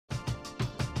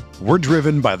We're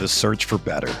driven by the search for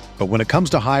better. But when it comes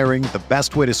to hiring, the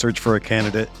best way to search for a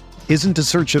candidate isn't to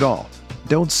search at all.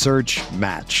 Don't search,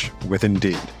 match with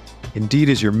Indeed. Indeed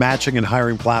is your matching and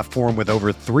hiring platform with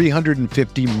over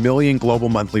 350 million global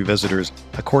monthly visitors,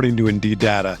 according to Indeed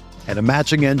data, and a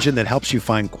matching engine that helps you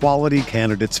find quality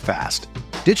candidates fast.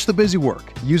 Ditch the busy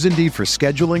work. Use Indeed for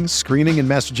scheduling, screening, and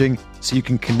messaging so you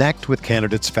can connect with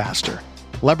candidates faster.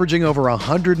 Leveraging over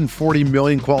 140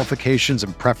 million qualifications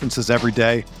and preferences every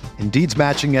day, Indeed's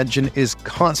matching engine is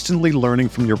constantly learning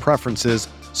from your preferences,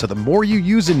 so the more you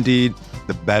use Indeed,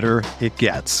 the better it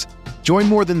gets. Join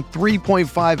more than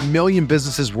 3.5 million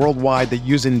businesses worldwide that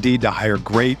use Indeed to hire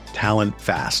great talent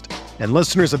fast. And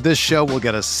listeners of this show will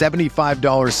get a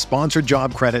 $75 sponsored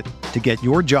job credit to get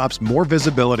your jobs more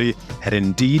visibility at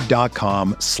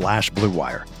Indeed.com/Blue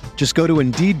Wire. Just go to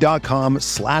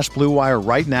Indeed.com/Blue Wire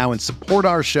right now and support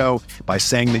our show by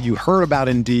saying that you heard about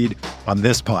Indeed on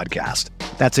this podcast.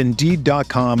 That's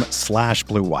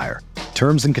Indeed.com/Blue Wire.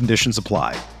 Terms and conditions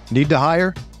apply. Need to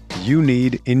hire? You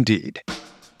need Indeed.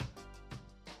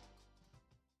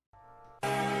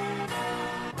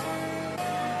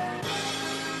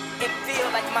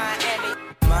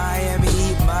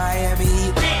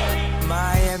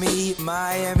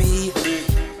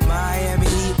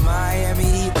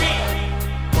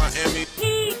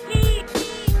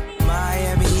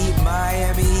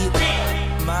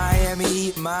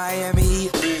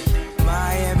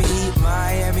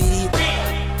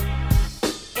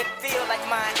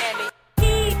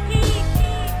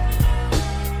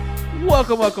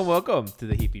 Welcome to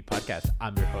the Heat Beat Podcast.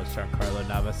 I'm your host, Giancarlo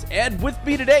Navas, and with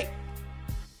me today,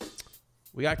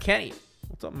 we got Kenny.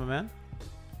 What's up, my man?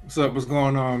 What's up? What's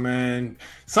going on, man?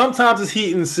 Sometimes it's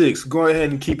Heat in 6. Go ahead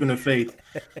and keep in the faith.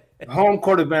 Home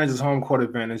court advantage is home court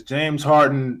advantage. James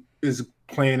Harden is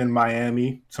playing in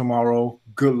Miami tomorrow.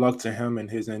 Good luck to him and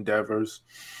his endeavors.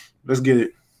 Let's get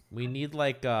it. We need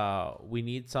we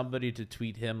need somebody to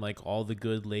tweet him like all the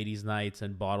good ladies' nights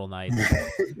and bottle nights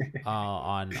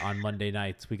on Monday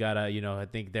nights. We gotta, I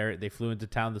think they flew into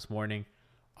town this morning.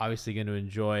 Obviously, going to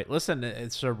enjoy. Listen,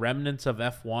 it's a remnants of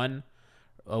F1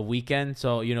 weekend,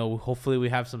 so hopefully we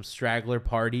have some straggler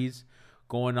parties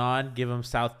going on. Give them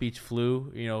South Beach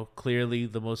flu. Clearly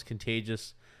the most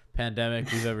contagious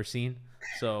pandemic we've ever seen.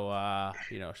 So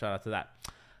shout out to that.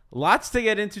 Lots to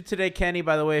get into today, Kenny.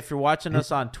 By the way, if you're watching us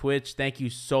on Twitch, thank you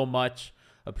so much.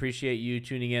 Appreciate you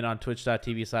tuning in on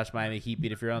twitch.tv/Miami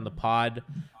Heatbeat. If you're on the pod,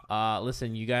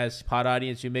 listen, you guys, pod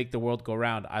audience, you make the world go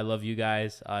round. I love you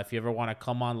guys. If you ever want to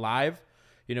come on live,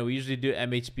 we usually do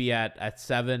MHB at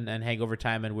 7 and Hangover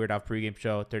Time and Weird Off pregame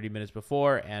show 30 minutes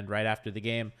before and right after the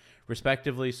game,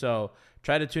 respectively. So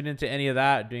try to tune into any of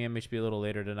that. Doing MHB a little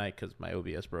later tonight because my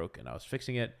OBS broke and I was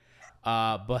fixing it.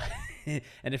 But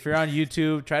and if you're on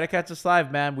YouTube, try to catch us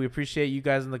live, man. We appreciate you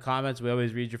guys in the comments. We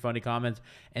always read your funny comments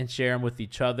and share them with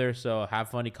each other. So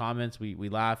have funny comments. We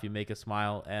laugh, you make us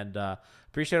smile, and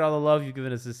appreciate all the love you've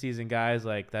given us this season, guys.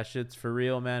 Like, that shit's for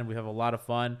real, man. We have a lot of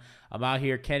fun. I'm out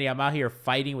here, Kenny. I'm out here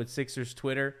fighting with Sixers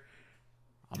Twitter.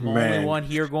 I'm the only one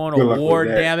here going to war.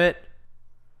 Damn it.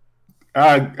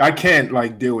 I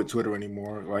can't deal with Twitter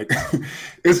anymore.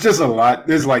 It's just a lot.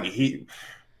 There's Heat.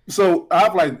 So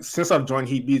I've since I've joined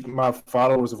Heatbeat, my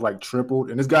followers have tripled,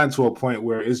 and it's gotten to a point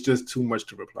where it's just too much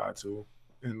to reply to,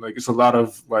 and it's a lot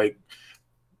of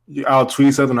I'll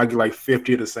tweet something, I get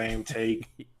 50 of the same take.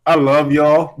 I love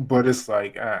y'all, but it's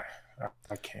I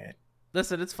can't.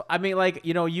 Listen, I've been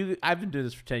doing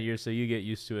this for 10 years, so you get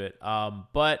used to it.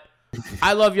 But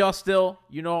I love y'all still.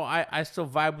 I still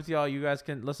vibe with y'all. You guys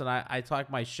can listen. I talk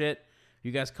my shit.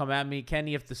 You guys come at me,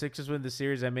 Kenny. If the Sixers win the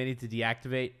series, I may need to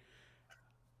deactivate.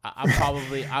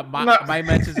 My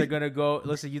mentions are gonna go.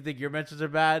 Listen, you think your mentions are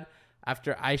bad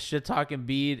after I shit talk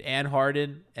Embiid and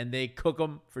Harden and they cook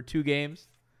them for 2 games?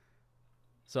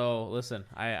 So listen,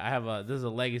 this is a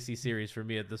legacy series for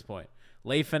me at this point.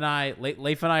 Leif and I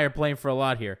are playing for a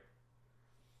lot here.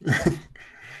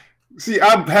 See,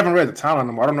 I haven't read the timeline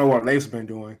anymore. I don't know what Leif's been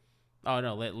doing. Oh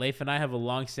no, Leif and I have a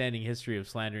long-standing history of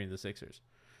slandering the Sixers.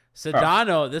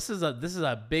 Sedano, this is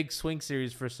a big swing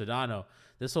series for Sedano.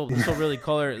 This will really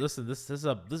color. Listen, this is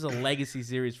a legacy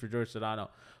series for George Sedano.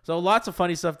 So lots of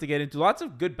funny stuff to get into, lots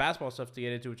of good basketball stuff to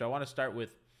get into, which I want to start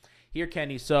with here,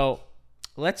 Kenny. So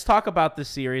let's talk about this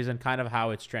series and kind of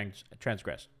how it's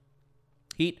transgressed.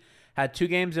 Heat had 2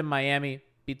 games in Miami,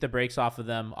 beat the brakes off of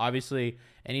them. Obviously,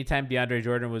 anytime DeAndre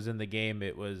Jordan was in the game,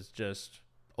 it was just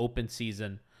open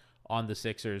season on the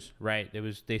Sixers, right?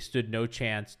 They stood no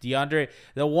chance. DeAndre,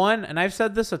 the one, and I've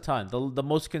said this a ton, the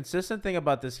most consistent thing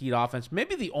about this Heat offense,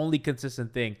 maybe the only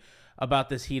consistent thing about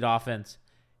this Heat offense,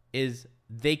 is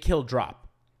they kill drop.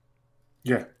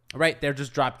 Yeah. right? They're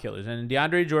just drop killers. And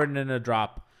DeAndre Jordan in a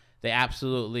drop, they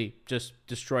absolutely just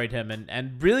destroyed him.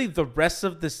 And really the rest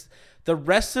of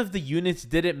the units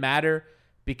didn't matter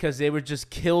because they would just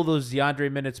kill those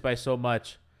DeAndre minutes by so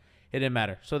much. It didn't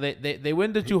matter. So they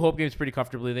win the 2 home games pretty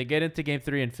comfortably. They get into game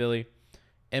 3 in Philly.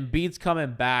 Embiid's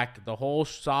coming back. The whole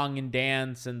song and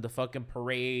dance and the fucking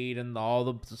parade and all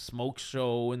the smoke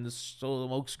show and the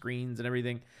smoke screens and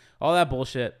everything. All that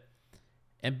bullshit.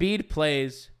 Embiid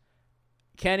plays.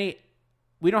 Kenny,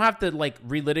 we don't have to like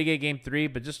relitigate game 3,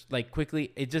 but just like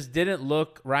quickly, it just didn't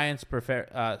look. Ryan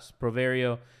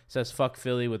Proverio says fuck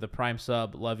Philly with a prime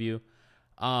sub. Love you.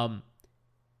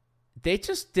 They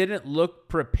just didn't look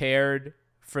prepared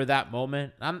for that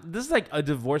moment. This is like a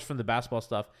divorce from the basketball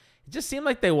stuff. It just seemed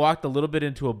like they walked a little bit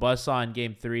into a buzzsaw in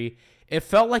game 3. It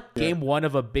felt like game 1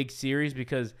 of a big series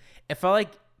because it felt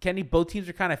like, Kenny, both teams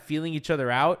were kind of feeling each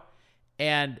other out.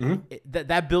 And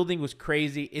that building was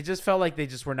crazy. It just felt like they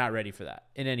just were not ready for that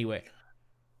in any way.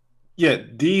 Yeah,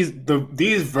 these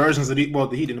versions of the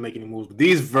Heat didn't make any moves, but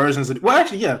these versions of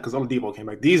because Oladipo came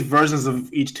back. These versions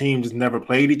of each team just never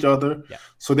played each other. Yeah.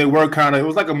 So they were it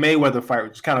was like a Mayweather fight,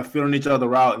 just kind of feeling each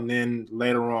other out, and then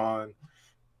later on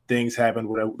things happened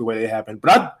the way they happened.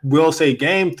 But I will say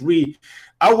game 3,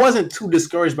 I wasn't too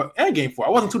discouraged and game 4, I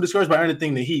wasn't too discouraged by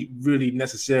anything the Heat really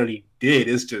necessarily did.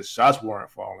 It's just shots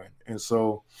weren't falling. And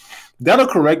so that'll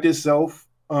correct itself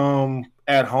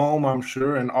at home, I'm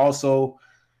sure. And also,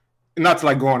 not to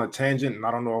like go on a tangent, and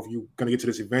I don't know if you're going to get to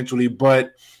this eventually,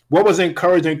 but what was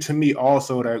encouraging to me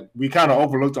also that we kind of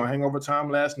overlooked on Hangover Time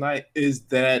last night is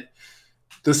that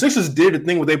the Sixers did the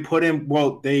thing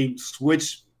where they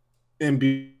switched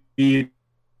Embiid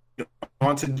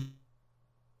onto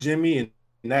Jimmy,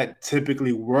 and that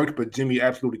typically worked, but Jimmy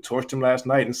absolutely torched him last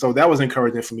night. And so that was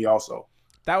encouraging for me also.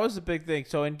 That was a big thing.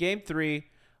 So in game 3,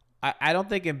 I don't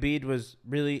think Embiid was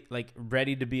really like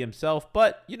ready to be himself,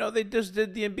 but they just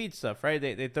did the Embiid stuff, right?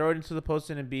 They throw it into the post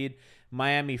in Embiid.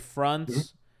 Miami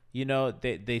fronts,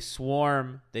 they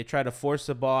swarm. They try to force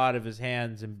the ball out of his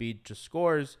hands. Embiid just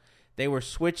scores. They were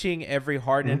switching every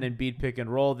Harden and Embiid pick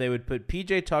and roll. They would put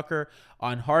PJ Tucker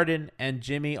on Harden and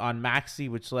Jimmy on Maxey,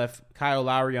 which left Kyle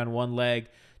Lowry on one leg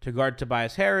to guard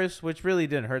Tobias Harris, which really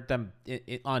didn't hurt them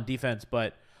on defense,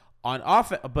 but on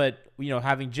offense. But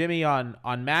having Jimmy on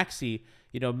Maxey,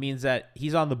 means that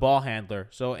he's on the ball handler.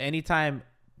 So anytime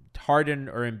Harden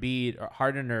or Embiid or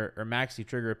Harden or Maxey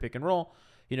trigger a pick and roll,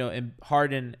 and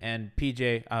Harden and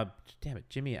PJ, damn it,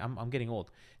 Jimmy, I'm getting old.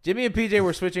 Jimmy and PJ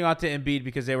were switching on to Embiid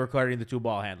because they were guarding the 2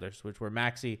 ball handlers, which were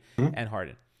Maxey and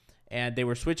Harden. And they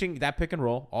were switching that pick and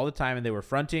roll all the time, and they were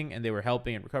fronting, and they were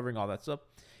helping and recovering, all that stuff.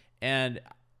 And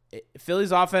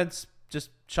Philly's offense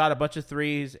just shot a bunch of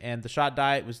threes, and the shot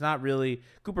diet was not really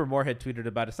 – Cooper Moore had tweeted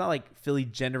about it. It's not like Philly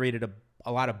generated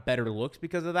a lot of better looks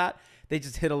because of that. They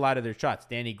just hit a lot of their shots.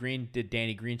 Danny Green did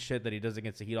Danny Green shit that he does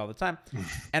against the Heat all the time.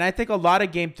 And I think a lot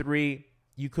of game 3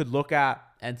 you could look at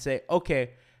and say,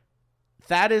 okay,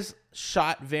 that is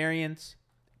shot variance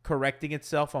correcting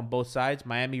itself on both sides.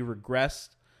 Miami regressed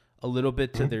a little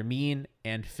bit to their mean,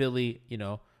 and Philly,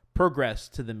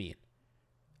 progressed to the mean.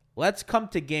 Let's come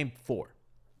to game 4,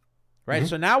 right?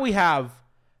 So now we have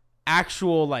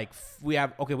actual, we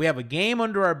have a game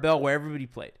under our belt where everybody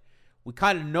played. We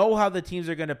kind of know how the teams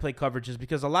are going to play coverages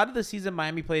because a lot of the season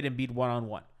Miami played Embiid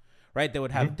one-on-one, right? They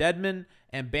would have Dedmon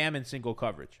and Bam in single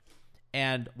coverage.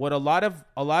 And what a lot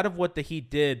of what the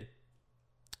Heat did,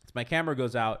 as my camera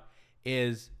goes out,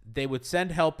 is they would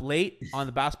send help late on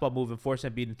the basketball move and force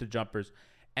Embiid into jumpers.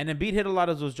 And Embiid hit a lot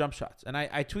of those jump shots. And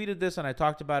I tweeted this and I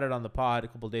talked about it on the pod a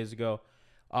couple of days ago.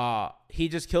 He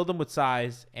just killed him with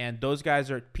size, and those guys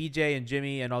are PJ and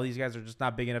Jimmy and all these guys are just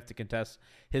not big enough to contest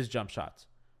his jump shots.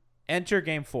 Enter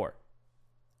game 4.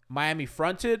 Miami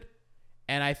fronted,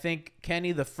 and I think,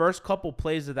 Kenny, the first couple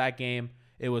plays of that game,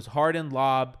 it was Harden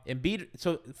lob. Embiid,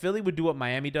 so Philly would do what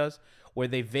Miami does, where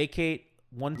they vacate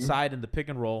one side in the pick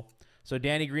and roll. So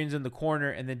Danny Green's in the corner,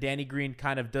 and then Danny Green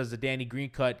kind of does the Danny Green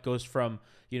cut, goes from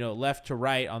left to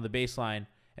right on the baseline,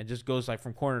 and just goes like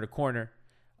from corner to corner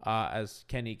as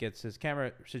Kenny gets his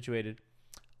camera situated.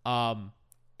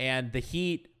 And the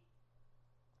Heat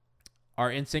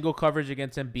are in single coverage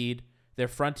against Embiid. They're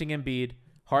fronting Embiid.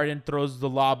 Harden throws the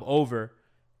lob over,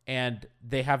 and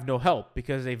they have no help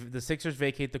because the Sixers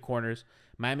vacate the corners.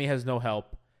 Miami has no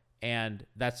help. And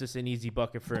that's just an easy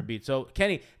bucket for Embiid. So,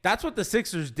 Kenny, that's what the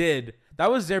Sixers did.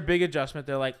 That was their big adjustment.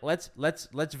 They're like, let's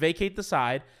vacate the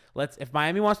side. If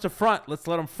Miami wants to front, let's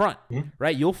let them front,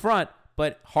 right? You'll front,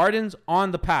 but Harden's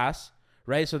on the pass,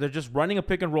 right? So they're just running a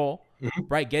pick and roll,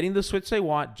 right? Getting the switch they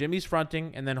want. Jimmy's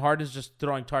fronting, and then Harden's just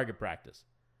throwing target practice.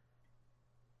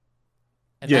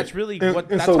 And that's really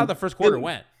that's how the first quarter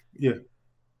went. Yeah.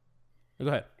 Go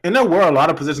ahead. And there were a lot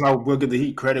of positions I will give the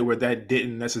Heat credit where that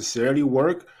didn't necessarily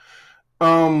work.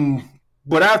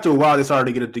 But after a while, they started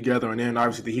to get it together, and then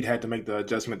obviously the Heat had to make the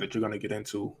adjustment that you're going to get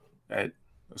into at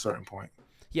a certain point.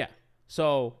 Yeah.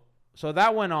 So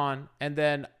that went on, and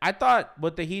then I thought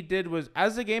what the Heat did was,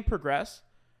 as the game progressed,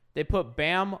 they put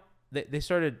Bam. They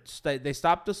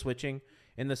stopped the switching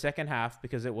in the second half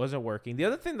because it wasn't working. The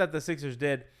other thing that the Sixers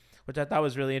did, which I thought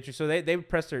was really interesting, so they would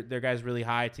press their guys really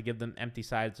high to give them empty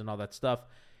sides and all that stuff.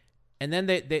 And then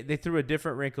they threw a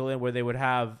different wrinkle in where they would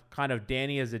have kind of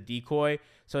Danny as a decoy.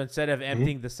 So instead of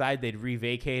emptying the side, they'd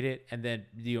re-vacate it, and then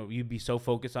you'd be so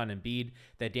focused on Embiid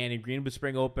that Danny Green would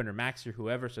spring open, or Max, or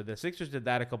whoever. So the Sixers did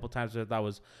that a couple times, which I thought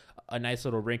was a nice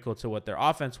little wrinkle to what their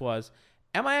offense was.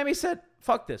 And Miami said,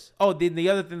 "Fuck this." Oh, the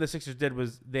other thing the Sixers did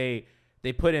was they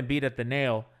put Embiid at the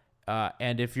nail,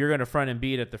 and if you're gonna front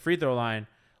Embiid at the free throw line,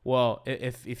 well,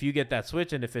 if you get that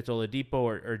switch, and if it's Oladipo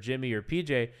or Jimmy or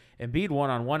PJ, Embiid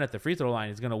one-on-one at the free throw line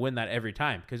is going to win that every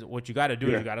time. Because what you got to do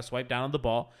is you got to swipe down on the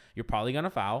ball. You're probably going to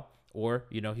foul. Or,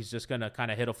 he's just going to kind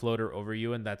of hit a floater over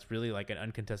you, and that's really like an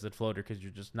uncontested floater because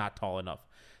you're just not tall enough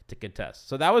to contest.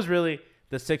 So that was really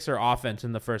the Sixer offense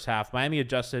in the first half. Miami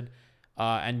adjusted,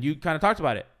 and you kind of talked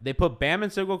about it. They put Bam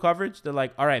in single coverage. They're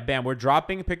like, all right, Bam, we're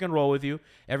dropping pick and roll with you.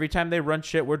 Every time they run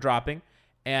shit, we're dropping.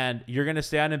 And you're going to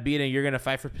stay on Embiid, and you're going to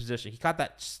fight for position. He caught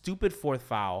that stupid fourth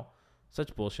foul.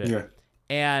 Such bullshit. Yeah.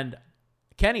 And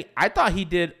Kenny, I thought he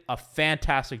did a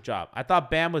fantastic job. I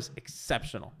thought Bam was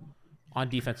exceptional on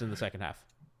defense in the second half.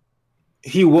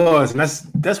 He was, and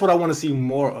that's what I want to see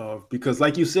more of, because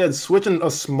like you said, switching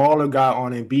a smaller guy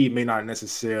on Embiid may not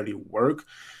necessarily work,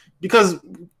 because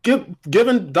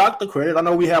giving Doc the credit, I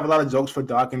know we have a lot of jokes for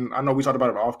Doc, and I know we talked about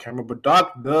it off camera, but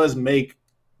Doc does make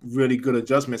really good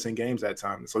adjustments in games that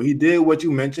time. So he did what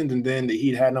you mentioned, and then the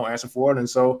Heat had no answer for it. And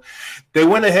so they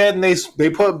went ahead and they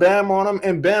put Bam on him,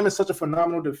 and Bam is such a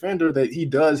phenomenal defender that he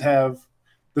does have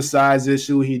the size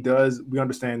issue. We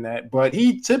understand that, but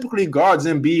he typically guards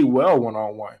Embiid well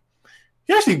one-on-one.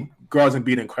 He actually guards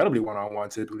Embiid incredibly one-on-one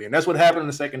typically, and that's what happened in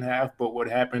the second half. But what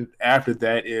happened after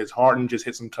that is Harden just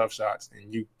hit some tough shots,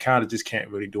 and you kind of just can't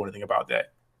really do anything about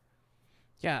that.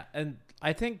 Yeah, and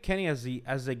I think, Kenny, as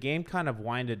the game kind of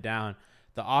winded down,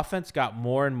 the offense got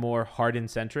more and more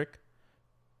Harden-centric.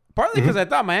 Partly because I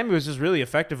thought Miami was just really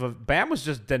effective. Bam was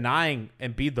just denying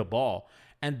Embiid the ball.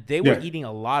 And they were eating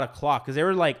a lot of clock because they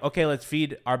were like, okay, let's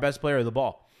feed our best player the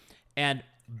ball. And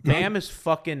Bam is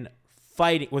fucking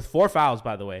fighting with 4 fouls,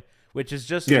 by the way, which is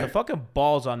just the fucking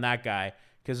balls on that guy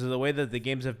because of the way that the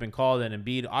games have been called. And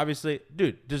Embiid, obviously,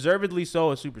 dude, deservedly so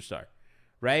a superstar.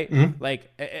 Right? Like,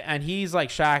 and he's like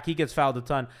Shaq. He gets fouled a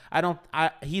ton.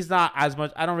 He's not as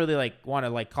much. I don't really like want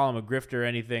to like call him a grifter or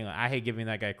anything. I hate giving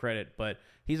that guy credit, but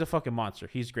he's a fucking monster.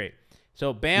 He's great.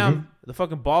 So Bam, the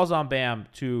fucking balls on Bam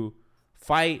to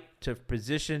fight, to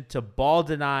position, to ball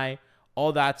deny,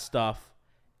 all that stuff.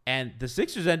 And the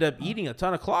Sixers end up eating a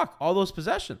ton of clock, all those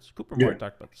possessions. Cooper Moore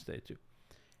talked about this today too.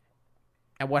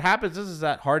 And what happens is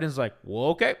that Harden's like, well,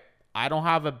 okay, I don't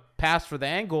have a pass for the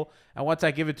angle. And once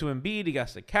I give it to Embiid, he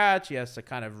has to catch. He has to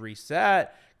kind of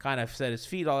reset, kind of set his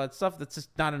feet, all that stuff. That's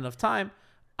just not enough time.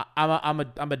 I'm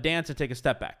a dance and take a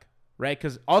step back, right?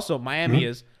 Because also Miami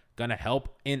is going to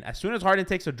help in. As soon as Harden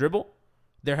takes a dribble,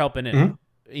 they're helping in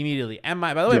immediately. And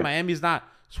by the way, Miami's not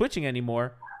switching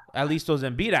anymore, at least those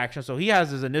Embiid actions. So he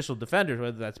has his initial defenders,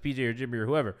 whether that's PJ or Jimmy or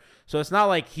whoever. So it's not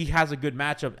like he has a good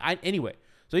matchup anyway.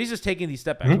 So he's just taking these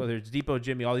step backs, whether it's Depot,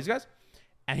 Jimmy, all these guys.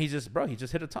 And he just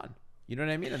hit a ton. You know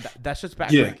what I mean? And that's just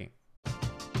backbreaking.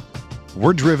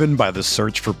 We're driven by the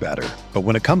search for better. But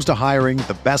when it comes to hiring,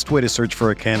 the best way to search for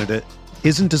a candidate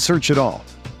isn't to search at all.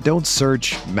 Don't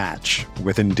search, match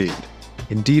with Indeed.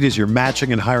 Indeed is your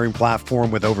matching and hiring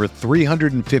platform with over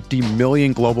 350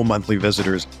 million global monthly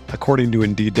visitors, according to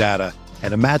Indeed data,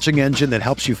 and a matching engine that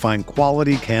helps you find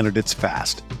quality candidates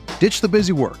fast. Ditch the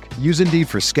busy work. Use Indeed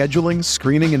for scheduling,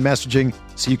 screening, and messaging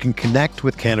so you can connect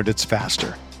with candidates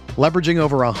faster. Leveraging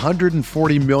over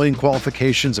 140 million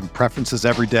qualifications and preferences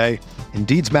every day,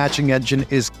 Indeed's matching engine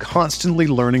is constantly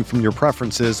learning from your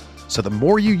preferences, so the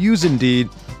more you use Indeed,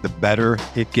 the better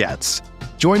it gets.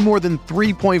 Join more than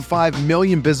 3.5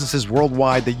 million businesses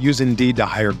worldwide that use Indeed to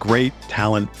hire great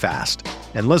talent fast.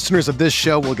 And listeners of this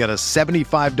show will get a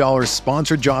 $75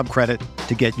 sponsored job credit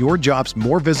to get your jobs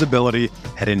more visibility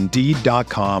at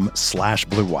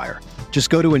Indeed.com/Blue Wire. Just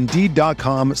go to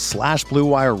Indeed.com/Blue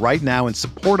Wire right now and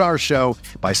support our show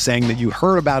by saying that you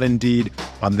heard about Indeed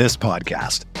on this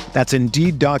podcast. That's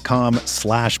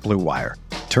Indeed.com/Blue Wire.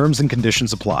 Terms and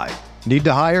conditions apply. Need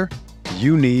to hire?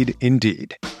 You need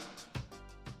Indeed.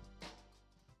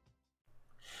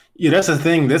 Yeah, that's the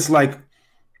thing. That's like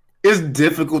it's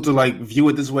difficult to like view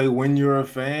it this way when you're a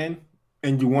fan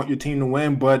and you want your team to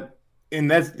win, but in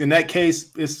that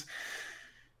case,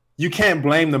 you can't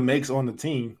blame the makes on the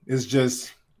team. It's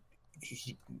just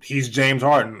he's James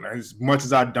Harden. As much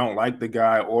as I don't like the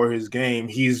guy or his game,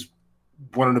 he's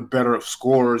one of the better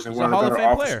scorers and He's one a of the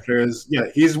Hall of better Fame offensive player. players. Yeah,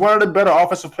 he's one of the better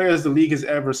offensive players the league has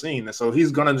ever seen. And so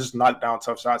he's gonna just knock down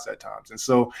tough shots at times. And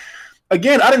so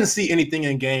again, I didn't see anything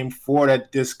in game 4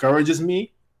 that discourages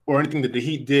me or anything that the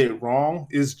Heat did wrong.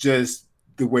 It's just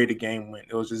the way the game went.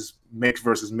 It was just makes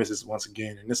versus misses once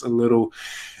again. And it's a little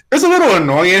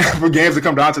annoying for games to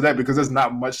come down to that because there's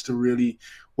not much to really.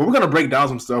 Well, we're gonna break down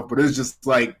some stuff, but it's just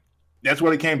like that's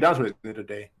what it came down to at the end of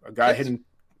the day. A guy hitting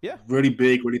Yeah. really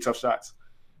big, really tough shots.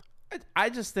 I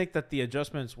just think that the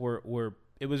adjustments were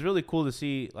it was really cool to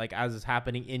see like as it's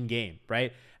happening in game,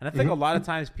 right? And I think a lot of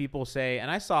times people say, and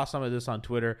I saw some of this on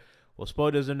Twitter, well,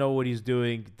 Spo doesn't know what he's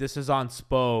doing. This is on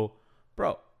Spo.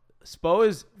 Bro, Spo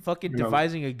is fucking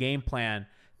devising a game plan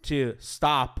to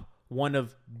stop one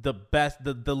of the best,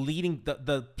 the leading,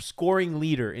 the scoring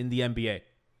leader in the NBA.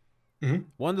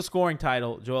 Won the scoring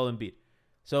title, Joel Embiid.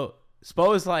 So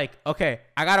Spo is like, okay,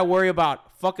 I got to worry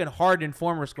about fucking Harden,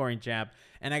 former scoring champ,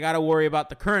 and I got to worry about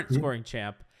the current scoring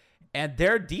champ. And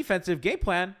their defensive game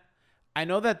plan, I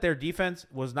know that their defense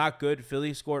was not good.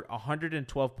 Philly scored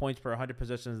 112 points per 100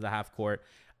 possessions in the half court.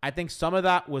 I think some of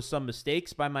that was some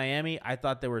mistakes by Miami. I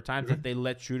thought there were times that they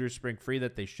let shooters spring free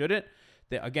that they shouldn't.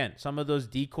 Again, some of those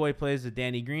decoy plays to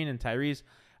Danny Green and Tyrese,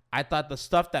 I thought the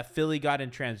stuff that Philly got in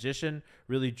transition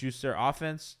really juiced their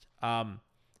offense.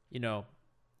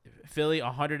 Philly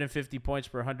 150 points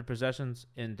per 100 possessions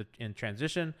in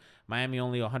transition. Miami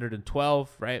only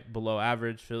 112, right below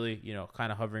average. Philly,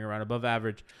 kind of hovering around above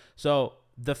average. So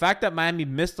the fact that Miami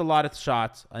missed a lot of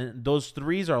shots, and those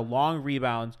threes are long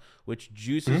rebounds, which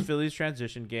juices Philly's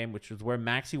transition game, which is where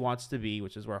Maxey wants to be,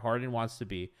 which is where Harden wants to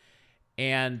be,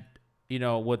 and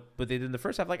what they did in the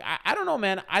first half. Like I don't know,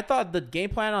 man. I thought the game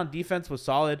plan on defense was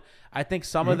solid. I think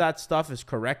some of that stuff is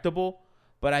correctable.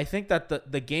 But I think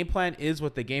that the game plan is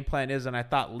what the game plan is, and I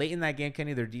thought late in that game,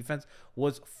 Kenny, their defense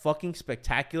was fucking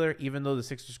spectacular, even though the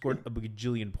Sixers scored a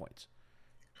bajillion points.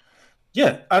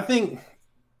 Yeah, I think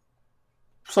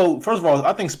so. First of all,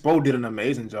 I think Spo did an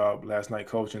amazing job last night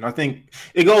coaching. I think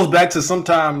it goes back to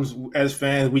sometimes as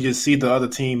fans, we just see the other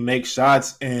team make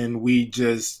shots and we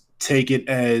just take it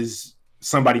as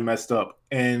somebody messed up.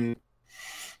 And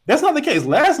that's not the case.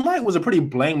 Last night was a pretty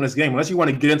blameless game, unless you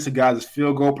want to get into guys'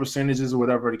 field goal percentages or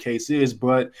whatever the case is.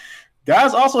 But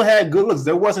guys also had good looks.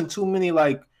 There wasn't too many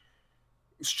like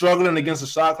struggling against the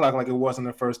shot clock like it was in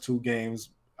the first 2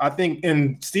 games. I think,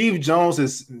 and Steve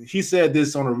Jones he said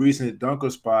this on a recent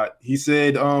Dunker spot. He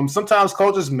said sometimes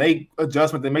coaches make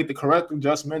adjustments, they make the correct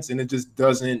adjustments, and it just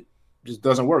doesn't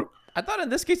work. I thought in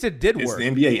this case it did work. It's the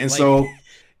NBA, and so.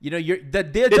 The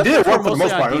it did work for the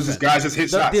most part. It was just guys just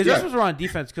hit shots. The adjustments were on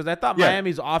defense because I thought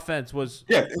Miami's offense was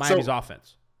Miami's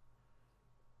offense.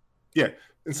 Yeah,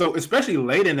 and so especially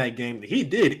late in that game, he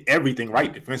did everything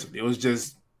right defensively. It was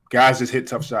just guys just hit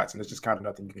tough shots, and there's just kind of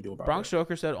nothing you can do about it. Bronx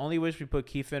Joker said, "Only wish we put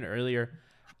Keith in earlier."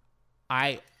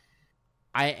 I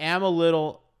am a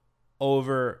little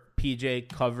over PJ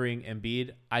covering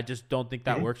Embiid. I just don't think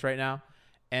that works right now,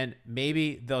 and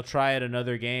maybe they'll try it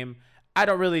another game. I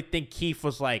don't really think Keith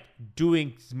was like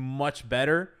doing much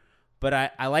better, but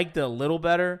I liked it a little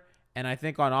better. And I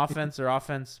think on offense,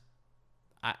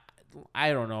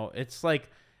 I don't know. It's like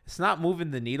it's not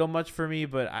moving the needle much for me,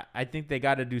 but I think they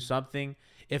got to do something.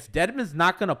 If Dedmon's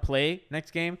not going to play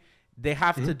next game, they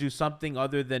have to do something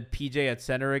other than PJ at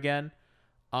center again.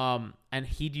 And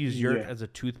he'd use Yurt as a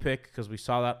toothpick because we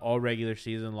saw that all regular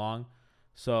season long.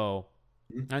 So.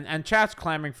 And chat's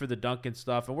clamoring for the Duncan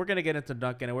stuff, and we're going to get into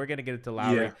Duncan, and we're going to get into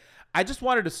Lowry. Yeah. I just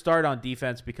wanted to start on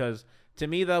defense because, to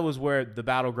me, that was where the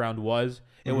battleground was.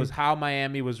 It was how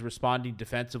Miami was responding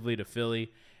defensively to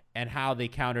Philly and how they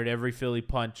countered every Philly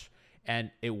punch,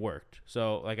 and it worked.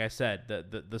 So, like I said,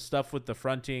 the stuff with the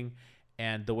fronting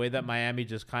and the way that Miami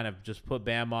just kind of just put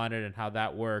Bam on it and how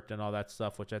that worked and all that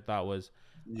stuff, which I thought was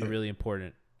a really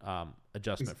important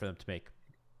adjustment for them to make.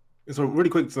 So really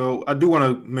quick, so I do want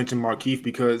to mention Markieff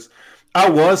because I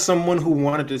was someone who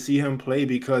wanted to see him play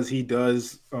because he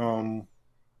does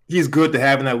he's good to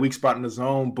have in that weak spot in the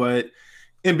zone, but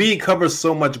Embiid covers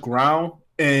so much ground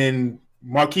and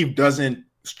Markieff doesn't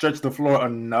stretch the floor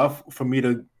enough for me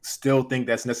to still think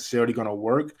that's necessarily going to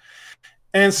work.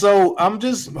 And so I'm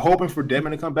just hoping for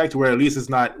Dedmon to come back to where at least it's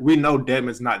not – we know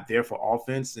Dedmon's not there for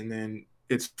offense, and then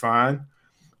it's fine.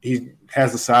 He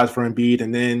has the size for Embiid,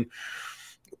 and then –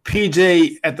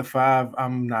 PJ at the 5,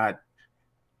 I'm not.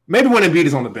 Maybe when Embiid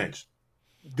is on the bench,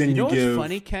 then You know you what's give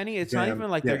funny, Kenny? It's not Bam.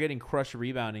 even like Yeah. they're getting crushed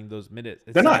rebounding those minutes.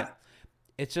 It's They're that not.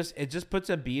 it just puts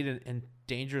Embiid in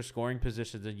dangerous scoring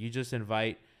positions, and you just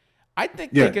invite. I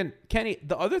think Yeah. they can, Kenny.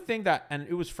 The other thing that, and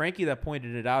it was Frankie that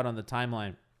pointed it out on the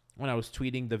timeline when I was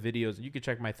tweeting the videos. And you can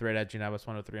check my thread at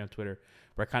Janabas103 on Twitter,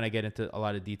 where I kind of get into a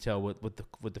lot of detail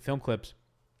with the film clips.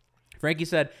 Frankie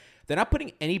said they're not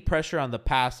putting any pressure on the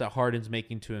pass that Harden's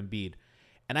making to Embiid.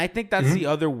 And I think that's the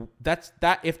other,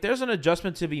 if there's an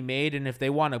adjustment to be made, and if they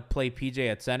want to play PJ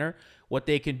at center, what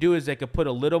they can do is they could put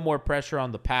a little more pressure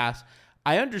on the pass.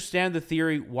 I understand the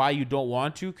theory why you don't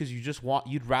want to, because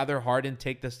you'd rather Harden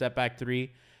take the step back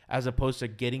three as opposed to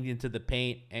getting into the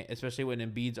paint, especially when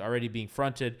Embiid's already being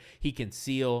fronted. He can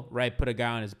seal, right? Put a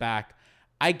guy on his back.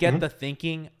 I get the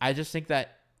thinking. I just think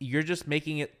that you're just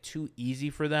making it too easy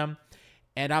for them.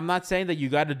 And I'm not saying that you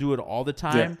got to do it all the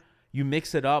time. Yeah. You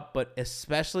mix it up, but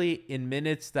especially in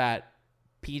minutes that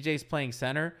PJ's playing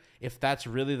center, if that's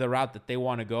really the route that they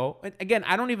want to go. And again,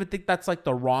 I don't even think that's like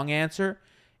the wrong answer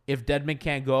if Dedmon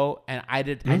can't go. And I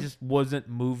just wasn't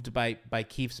moved by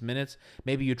Keith's minutes.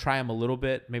 Maybe you try him a little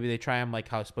bit. Maybe they try him like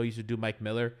how Spo used to do Mike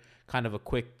Miller, kind of a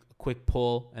quick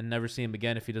pull and never see him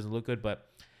again if he doesn't look good. But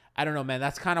I don't know, man.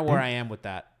 That's kind of where I am with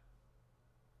that.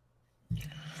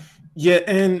 Yeah,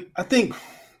 and I think,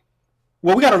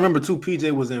 well, we got to remember too,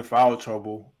 PJ was in foul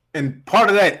trouble, and part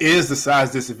of that is the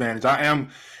size disadvantage. I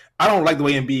don't like the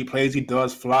way Embiid plays. He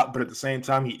does flop, but at the same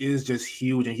time, he is just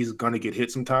huge, and he's gonna get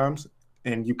hit sometimes,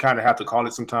 and you kind of have to call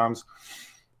it sometimes.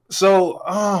 So,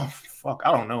 fuck,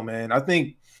 I don't know, man. I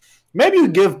think maybe you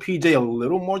give PJ a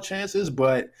little more chances,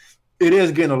 but it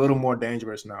is getting a little more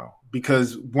dangerous now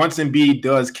because once Embiid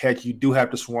does catch, you do have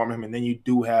to swarm him, and then you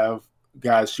do have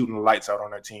guys shooting the lights out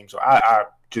on their team. So I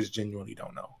just genuinely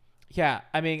don't know. Yeah,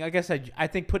 I mean, like I said, I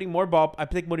think putting more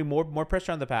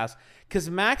pressure on the pass, because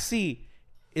Maxey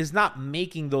is not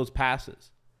making those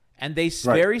passes, and they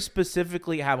very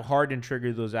specifically have Harden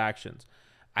trigger those actions.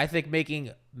 I think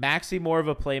making Maxey more of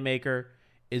a playmaker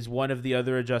is one of the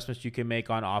other adjustments you can make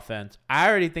on offense. I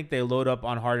already think they load up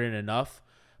on Harden enough,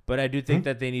 but I do think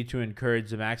that they need to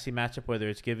encourage the Maxey matchup, whether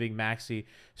it's giving Maxey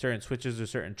certain switches or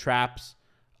certain traps.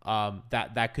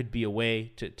 That could be a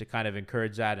way to kind of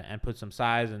encourage that and put some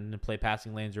size and play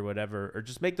passing lanes or whatever, or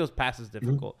just make those passes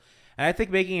difficult. And I think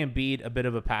making Embiid a bit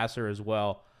of a passer as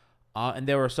well. And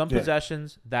there were some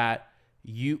possessions that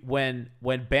when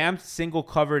Bam single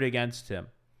covered against him,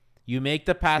 you make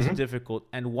the pass difficult,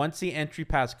 and once the entry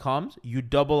pass comes, you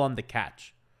double on the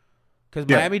catch. Because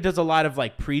Miami does a lot of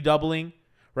like pre-doubling,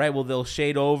 right? Well, they'll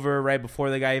shade over right before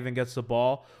the guy even gets the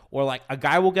ball. Or like a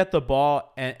guy will get the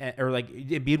ball or like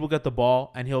Embiid will get the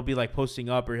ball and he'll be like posting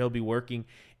up or he'll be working.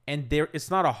 And it's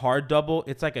not a hard double.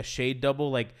 It's like a shade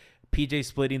double, like PJ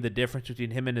splitting the difference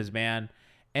between him and his man.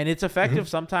 And it's effective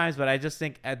sometimes, but I just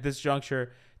think at this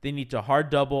juncture, they need to hard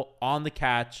double on the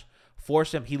catch,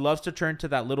 force him. He loves to turn to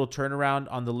that little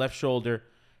turnaround on the left shoulder.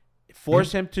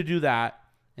 Force him to do that.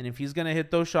 And if he's going to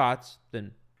hit those shots,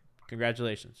 then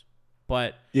congratulations.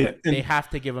 But they have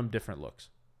to give him different looks.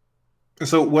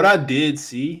 So what I did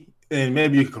see, and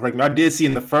maybe you can correct me, I did see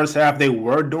in the first half they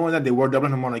were doing that. They were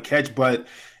doubling him on a catch, but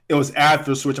it was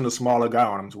after switching the smaller guy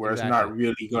on him, where it's not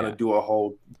really going to do a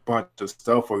whole bunch of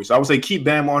stuff for you. So I would say keep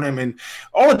Bam on him. And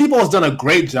Oladipo has done a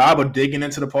great job of digging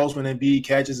into the post when Embiid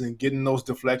catches and getting those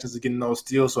deflections and getting those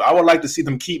steals. So I would like to see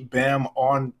them keep Bam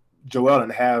on Joel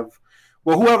and have,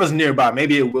 well, whoever's nearby,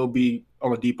 maybe it will be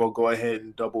Oladipo go ahead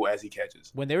and double as he catches.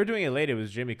 When they were doing it late, it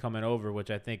was Jimmy coming over, which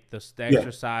I think the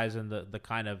extra size and the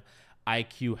kind of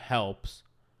IQ helps.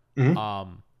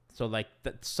 So like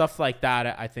stuff like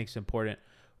that, I think is important.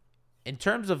 In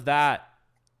terms of that,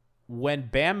 when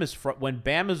Bam is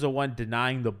the one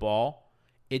denying the ball,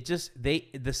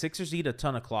 the Sixers eat a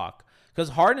ton of clock because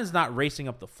Harden's not racing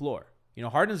up the floor. You know,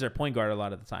 Harden's their point guard a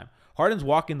lot of the time. Harden's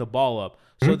walking the ball up,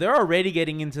 so they're already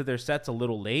getting into their sets a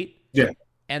little late. Yeah.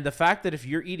 And the fact that if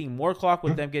you're eating more clock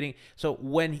with them getting... So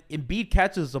when Embiid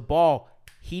catches the ball,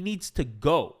 he needs to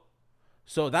go.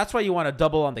 So that's why you want to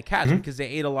double on the catch because they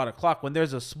ate a lot of clock. When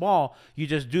there's a small, you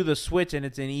just do the switch and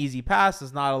it's an easy pass.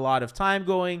 There's not a lot of time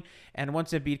going. And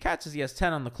once Embiid catches, he has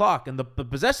 10 on the clock. And the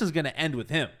possession is going to end with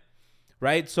him,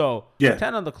 right? So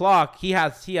 10 on the clock, he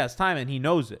has time and he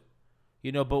knows it.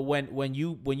 You know, but when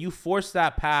you force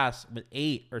that pass with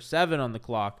 8 or 7 on the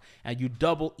clock and you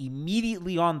double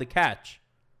immediately on the catch,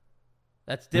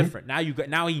 that's different.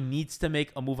 Now he needs to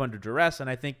make a move under duress, and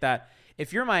I think that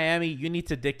if you're Miami, you need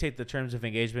to dictate the terms of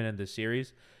engagement in this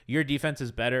series. Your defense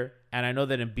is better, and I know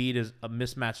that Embiid is a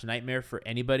mismatch nightmare for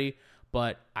anybody,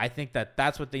 but I think that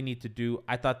that's what they need to do.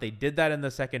 I thought they did that in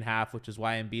the second half, which is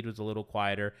why Embiid was a little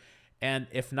quieter. And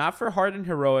if not for Harden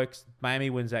heroics, Miami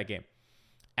wins that game.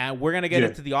 And we're going to get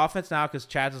into the offense now because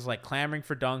Chaz is like clamoring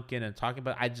for Duncan and talking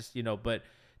about, but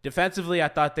defensively, I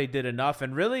thought they did enough.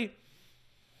 And really,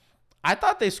 I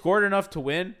thought they scored enough to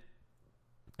win.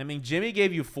 I mean, Jimmy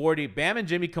gave you 40. Bam and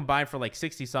Jimmy combined for like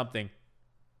 60 something.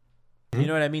 You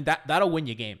know what I mean? That'll win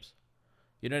you games.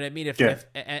 You know what I mean?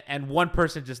 If one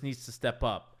person just needs to step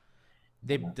up.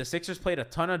 The Sixers played a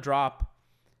ton of drop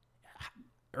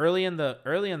early in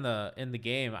the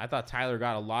game. I thought Tyler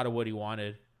got a lot of what he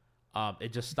wanted.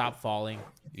 It just stopped falling,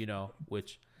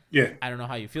 which I don't know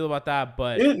how you feel about that,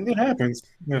 but it happens.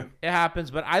 Yeah, it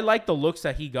happens. But I like the looks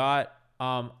that he got.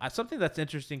 Something that's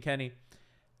interesting, Kenny,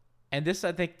 and this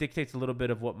I think dictates a little bit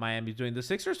of what Miami's doing. The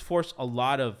Sixers force a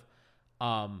lot of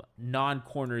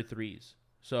non-corner threes.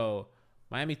 So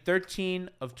Miami 13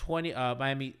 of 20,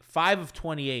 Miami 5 of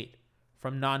 28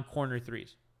 from non-corner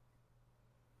threes.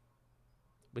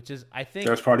 Which is, I think,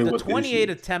 that's probably the what 28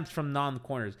 attempts from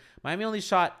non-corners. Miami only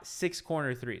shot 6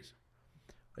 corner threes.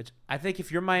 Which I think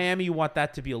if you're Miami, you want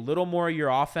that to be a little more of your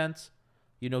offense.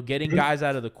 Getting guys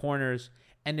out of the corners.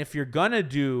 And if you're going to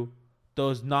do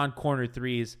those non-corner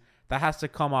threes, that has to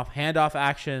come off handoff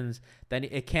actions. Then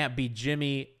it can't be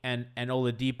Jimmy and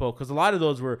Oladipo. Because a lot of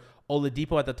those were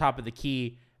Oladipo at the top of the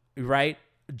key, right?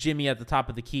 Jimmy at the top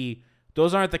of the key.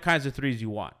 Those aren't the kinds of threes you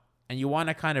want. And you want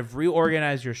to kind of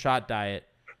reorganize your shot diet.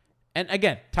 And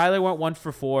again, Tyler went 1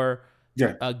 for 4.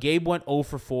 Yeah. Gabe went 0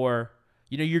 for 4.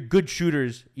 Your good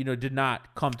shooters, did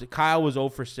not come to. Kyle was 0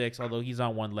 for 6, although he's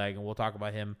on one leg, and we'll talk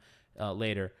about him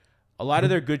later. A lot of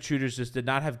their good shooters just did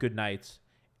not have good nights,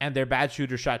 and their bad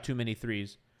shooters shot too many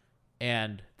threes,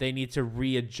 and they need to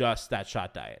readjust that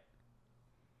shot diet.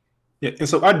 Yeah, and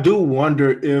so I do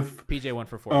wonder if PJ 1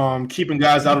 for 4. Keeping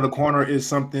guys out of the corner is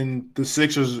something the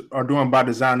Sixers are doing by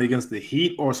design against the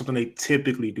Heat, or something they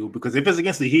typically do. Because if it's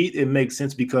against the Heat, it makes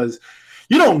sense because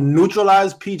you don't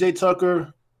neutralize PJ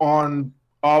Tucker on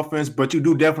offense, but you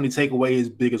do definitely take away his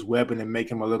biggest weapon and make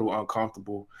him a little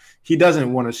uncomfortable. He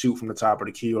doesn't want to shoot from the top of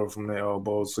the key or from the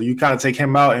elbows, so you kind of take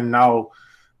him out, and now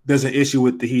there's an issue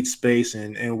with the Heat space,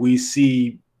 and we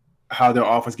see how their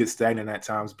offense gets stagnant at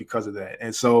times because of that.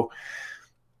 And so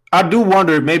I do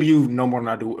wonder, maybe you know more than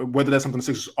I do, whether that's something the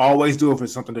Sixers always do, or if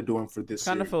it's something they're doing for this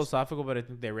kind series. Of philosophical, but I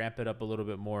think they ramp it up a little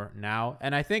bit more now.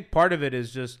 And I think part of it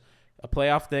is just a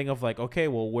playoff thing of like, okay,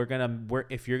 well,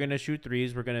 if you're gonna shoot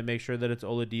threes, we're gonna make sure that it's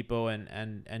Oladipo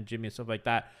and Jimmy and stuff like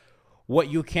that. What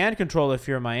you can control if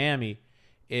you're Miami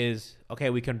is, okay,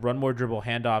 we can run more dribble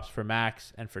handoffs for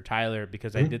Max and for Tyler,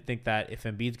 because I did think that if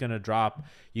Embiid's gonna drop,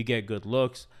 you get good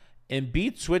looks.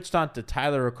 Embiid switched on to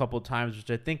Tyler a couple times,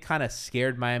 which I think kind of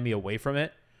scared Miami away from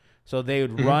it. So they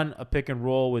would run a pick and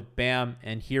roll with Bam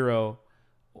and Hero,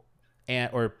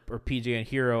 or PJ and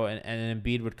Hero, and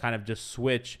Embiid would kind of just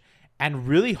switch and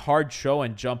really hard show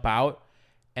and jump out.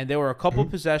 And there were a couple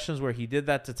possessions where he did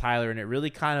that to Tyler, and it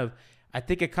really I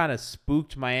think it kind of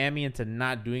spooked Miami into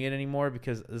not doing it anymore,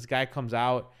 because this guy comes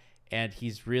out and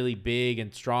he's really big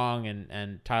and strong,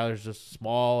 and Tyler's just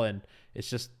small, and it's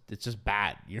just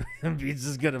bad. Embiid's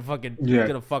just gonna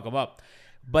gonna fuck him up.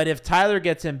 But if Tyler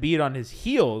gets Embiid on his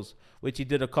heels, which he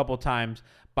did a couple times,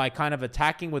 by kind of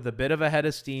attacking with a bit of a head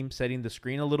of steam, setting the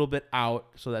screen a little bit out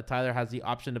so that Tyler has the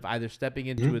option of either stepping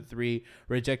into a three,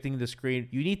 rejecting the screen.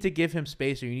 You need to give him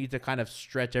space, or you need to kind of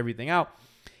stretch everything out.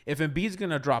 If Embiid's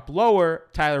gonna drop lower,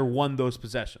 Tyler won those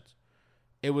possessions.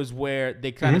 It was where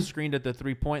they kind of screened at the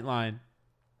 3-point line,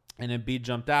 and Embiid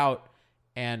jumped out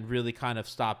and really kind of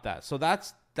stopped that. So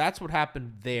that's what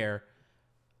happened there.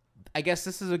 I guess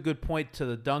this is a good point to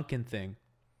the Duncan thing.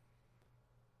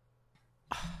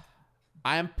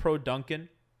 I am pro Duncan.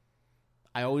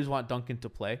 I always want Duncan to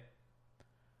play.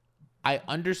 I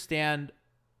understand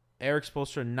Eric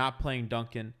Spoelstra not playing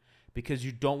Duncan because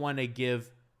you don't want to give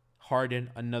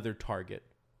Harden another target.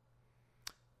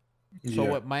 So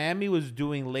what Miami was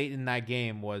doing late in that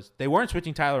game was they weren't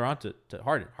switching Tyler on to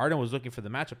Harden. Harden was looking for the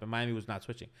matchup, and Miami was not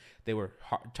switching. They were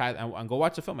Tyler, and go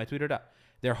watch the film. I tweeted it out.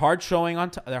 They're hard showing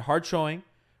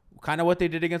kind of what they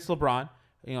did against LeBron.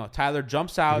 Tyler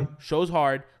jumps out, shows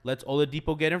hard, lets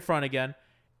Oladipo get in front again,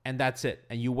 and that's it.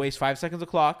 And you waste 5 seconds of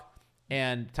clock,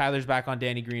 and Tyler's back on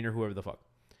Danny Green or whoever the fuck.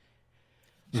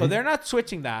 So they're not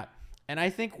switching that. And I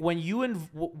think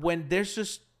when there's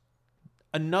just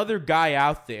another guy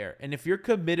out there, and if you're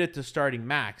committed to starting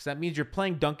Max, that means you're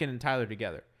playing Duncan and Tyler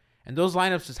together. And those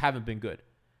lineups just haven't been good.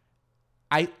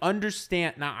 I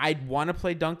understand. Now, I'd want to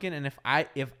play Duncan, and if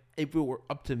it were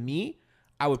up to me,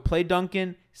 I would play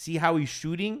Duncan, see how he's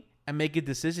shooting, and make a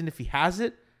decision. If he has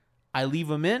it, I leave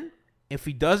him in. If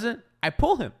he doesn't, I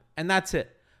pull him, and that's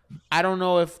it. I don't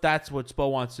know if that's what Spo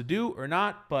wants to do or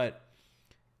not, but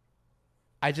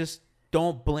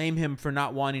don't blame him for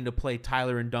not wanting to play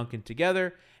Tyler and Duncan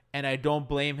together, and I don't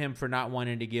blame him for not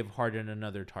wanting to give Harden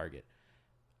another target.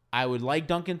 I would like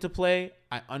Duncan to play.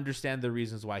 I understand the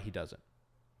reasons why he doesn't.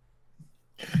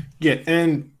 Yeah,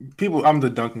 and I'm the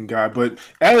Duncan guy, but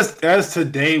as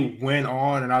today went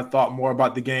on and I thought more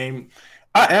about the game,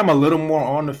 I am a little more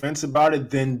on the fence about it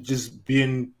than just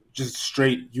being just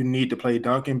straight, you need to play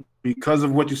Duncan because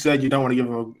of what you said. You don't want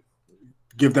to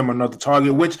give them another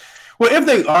target, which, well, if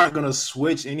they aren't going to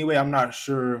switch anyway, I'm not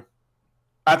sure.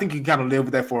 I think you kind of live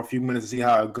with that for a few minutes to see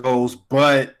how it goes,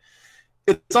 but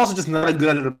it's also just not a good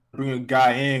idea to bring a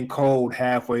guy in cold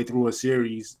halfway through a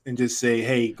series and just say,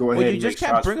 "Hey, go ahead." You just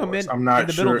can't bring him in I'm not in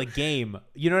the sure. middle of the game.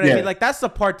 You know what I mean? Like, that's the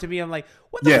part to me. I'm like,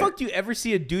 what the fuck do you ever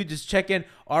see a dude just check in?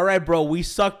 All right, bro, we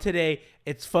suck today.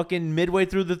 It's fucking midway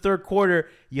through the third quarter.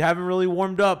 You haven't really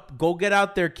warmed up. Go get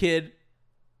out there, kid.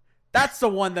 That's the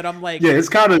one that I'm like, it's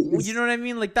kind of, you know what I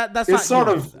mean? Like that's it's not sort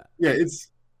of, it's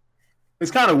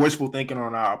kind of wishful thinking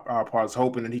on our parts,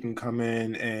 hoping that he can come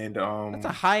in and that's a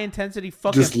high intensity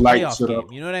fucking just lights playoff it game.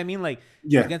 up. You know what I mean? Like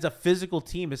against a physical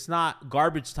team, it's not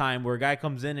garbage time where a guy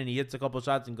comes in and he hits a couple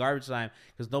shots in garbage time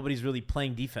because nobody's really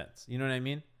playing defense. You know what I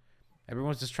mean?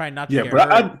 Everyone's just trying not to get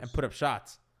hurt and put up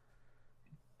shots.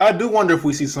 I do wonder if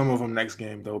we see some of them next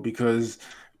game though, because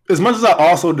as much as I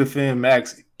also defend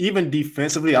Max, even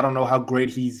defensively, I don't know how great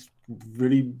he's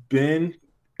really been.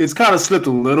 It's kind of slipped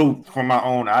a little from my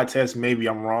own eye test. Maybe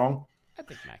I'm wrong. I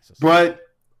think Max is, but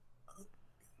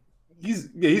he's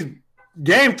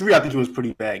game 3. I think he was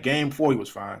pretty bad. Game 4, he was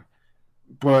fine.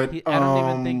 But I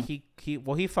don't even think he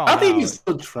fouled I think out, he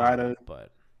still try to.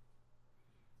 But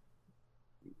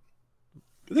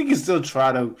I think he still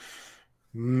try to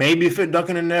maybe fit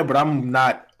Duncan in there. But I'm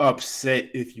not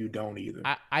upset if you don't either.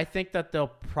 I think that they'll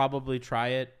probably try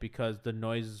it because the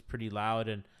noise is pretty loud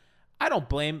and. I don't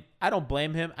blame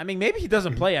him. I mean, maybe he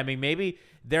doesn't play. I mean, maybe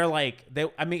they're like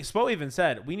Spo even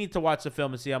said we need to watch the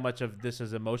film and see how much of this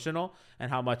is emotional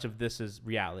and how much of this is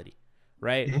reality,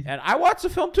 right? Mm-hmm. And I watched the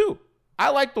film too.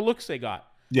 I like the looks they got.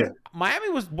 Yeah, Miami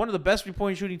was one of the best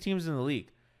 3-point shooting teams in the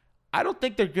league. I don't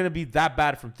think they're going to be that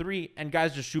bad from 3, and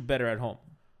guys just shoot better at home.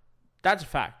 That's a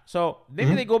fact. So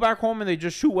maybe they go back home and they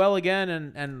just shoot well again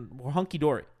and we're hunky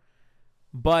dory.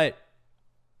 But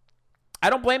I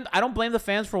don't blame the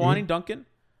fans for wanting Duncan.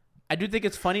 I do think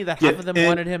it's funny that half of them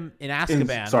wanted him in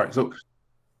Azkaban. Sorry, so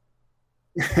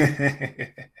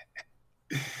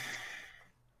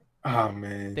oh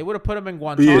man, they would have put him in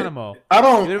Guantanamo. He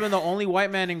would have been the only white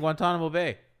man in Guantanamo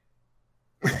Bay.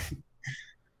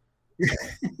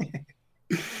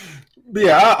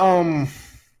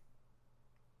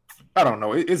 I don't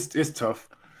know. It's tough.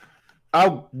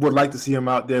 I would like to see him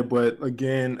out there, but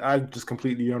again, I just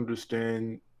completely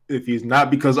understand if he's not,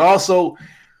 because also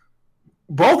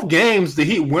both games the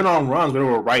Heat went on runs, but they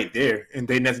were right there, and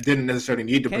they didn't necessarily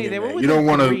need to bring him in. You don't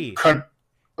want to cut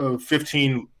a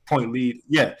 15-point lead.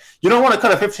 Yeah, you don't want to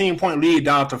cut a 15-point lead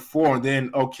down to 4 and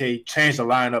then change the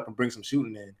lineup and bring some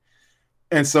shooting in.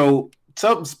 And so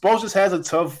Spo just has a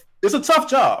tough. It's a tough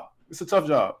job. It's a tough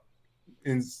job.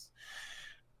 And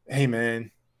hey,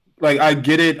 man, like I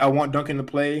get it. I want Duncan to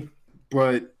play,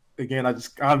 but again,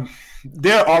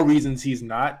 there are reasons he's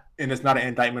not, and it's not an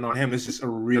indictment on him. It's just a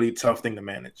really tough thing to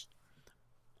manage.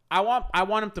 I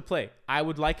want him to play. I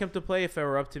would like him to play. If it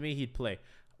were up to me, he'd play.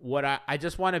 I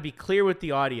just want to be clear with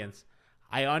the audience.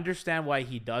 I understand why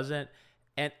he doesn't,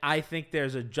 and I think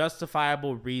there's a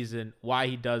justifiable reason why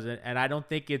he doesn't, and I don't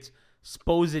think it's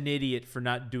Spo's an idiot for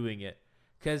not doing it.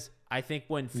 Because I think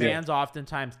when fans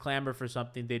oftentimes clamor for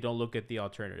something, they don't look at the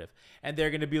alternative. And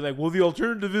they're going to be like, well, the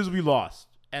alternative is we lost.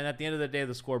 And at the end of the day,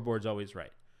 the scoreboard's always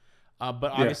right.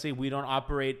 But obviously, we don't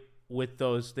operate with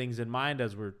those things in mind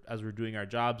as we're doing our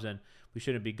jobs, and we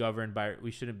shouldn't be governed by.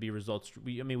 We shouldn't be results.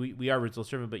 We are results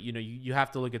driven, but you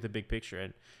have to look at the big picture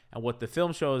and what the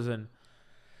film shows. And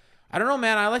I don't know,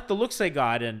 man. I like the looks they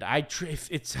got, and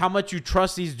it's how much you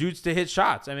trust these dudes to hit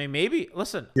shots. I mean, maybe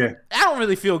listen. Yeah. I don't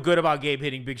really feel good about Gabe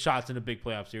hitting big shots in a big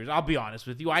playoff series. I'll be honest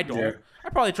with you. I don't. Yeah. I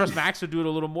probably trust Max to do it a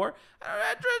little more.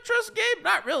 I trust Gabe.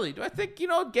 Not really. Do I think,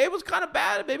 Gabe was kind of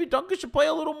bad. Maybe Duncan should play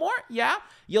a little more? Yeah.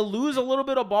 You lose a little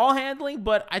bit of ball handling,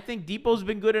 but I think Depot's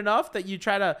been good enough that you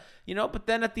try to, but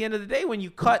then at the end of the day, when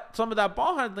you cut some of that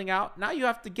ball handling out, now you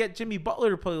have to get Jimmy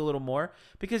Butler to play a little more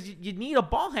because you need a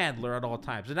ball handler at all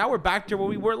times. And now we're back to where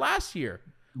we were last year.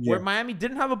 Where Miami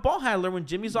didn't have a ball handler when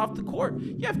Jimmy's off the court.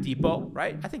 You have Depot,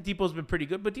 right? I think Depot's been pretty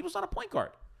good, but Depot's not a point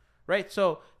guard, right?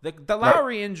 So the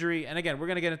Lowry injury, and again, we're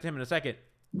going to get into him in a second,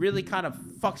 really kind of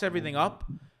fucks everything up.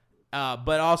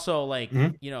 But also, I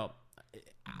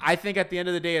think at the end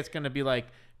of the day, it's going to be like,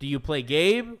 do you play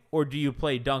Gabe or do you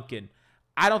play Duncan?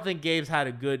 I don't think Gabe's had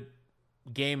a good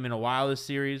game in a while this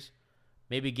series.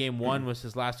 Maybe game one was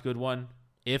his last good one,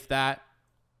 if that.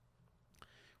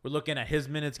 We're looking at his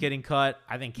minutes getting cut.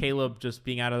 I think Caleb just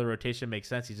being out of the rotation makes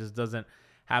sense. He just doesn't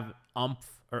have umph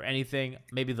or anything.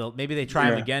 Maybe they try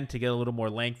him again to get a little more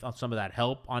length on some of that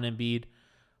help on Embiid.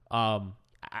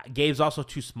 Gabe's also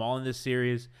too small in this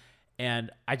series,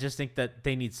 and I just think that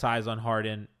they need size on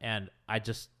Harden, and I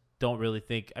just don't really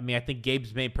think. I think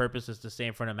Gabe's main purpose is to stay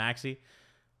in front of Maxey.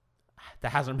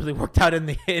 That hasn't really worked out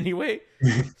anyway.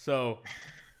 So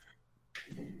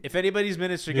if anybody's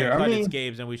minutes should get cut, it's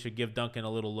Gabe's, and we should give Duncan a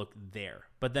little look there.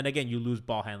 But then again, you lose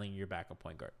ball handling in your backup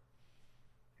point guard.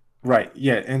 Right,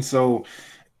 yeah. And so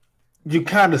you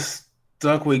kind of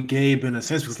stuck with Gabe in a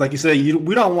sense because, like you said,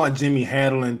 we don't want Jimmy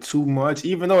handling too much.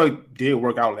 Even though it did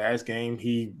work out last game,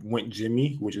 he went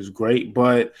Jimmy, which is great.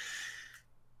 But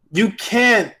you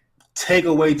can't take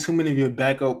away too many of your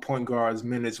backup point guard's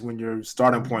minutes when your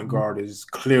starting point guard is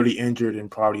clearly injured and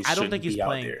probably shouldn't be out there. I don't think he's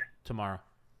playing tomorrow.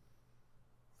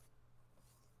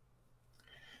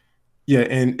 Yeah,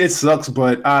 and it sucks,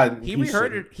 but he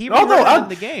rehurt it in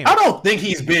the game. I don't think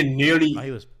he's been nearly.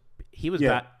 He was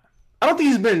bad. I don't think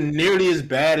he's been nearly as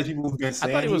bad as people have been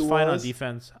saying. I thought he was fine on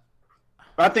defense.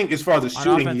 I think as far as the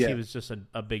shooting, on offense, he was just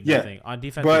a big thing. On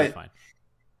defense, he was fine.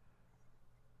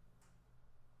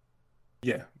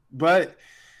 Yeah, but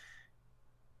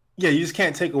you just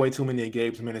can't take away too many of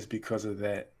Gabe's minutes because of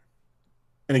that.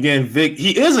 And again, Vic,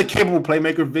 he is a capable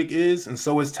playmaker. Vic is, and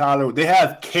so is Tyler. They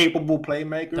have capable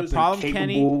playmakers and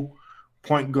capable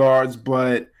point guards,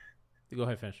 but go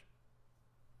ahead, finish.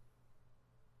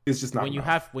 It's just not when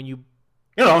enough.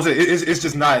 I'm saying it's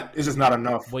just not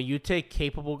enough. When you take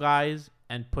capable guys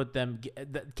and put them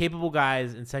capable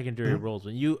guys in secondary roles,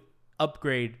 when you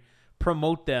upgrade,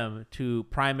 promote them to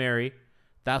primary,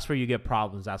 that's where you get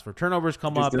problems. That's where turnovers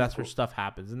come up. That's where stuff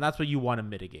happens, and that's what you want to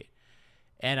mitigate.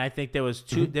 And I think there was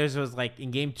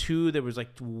in game 2, there was like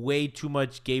way too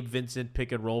much Gabe Vincent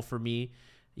pick and roll for me.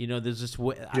 There's just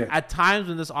at times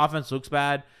when this offense looks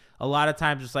bad, a lot of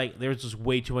times it's like there's just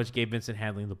way too much Gabe Vincent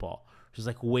handling the ball. There's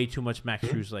like way too much Max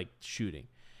Strus like shooting.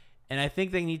 And I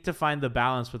think they need to find the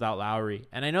balance without Lowry.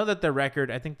 And I know that their record,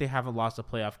 I think they haven't lost a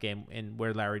playoff game in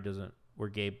where where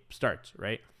Gabe starts,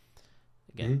 right?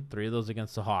 Again, 3 of those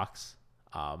against the Hawks.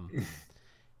 And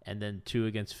then 2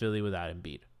 against Philly without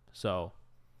Embiid. So,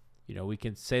 we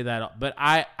can say that. But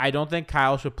I don't think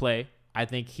Kyle should play. I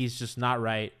think he's just not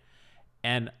right.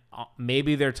 And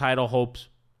maybe their title hopes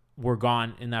were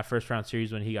gone in that first round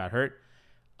series when he got hurt.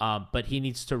 But he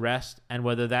needs to rest. And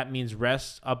whether that means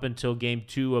rest up until game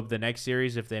 2 of the next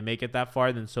series, if they make it that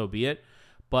far, then so be it.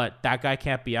 But that guy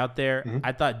can't be out there.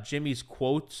 I thought Jimmy's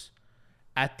quotes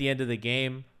at the end of the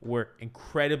game were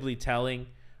incredibly telling.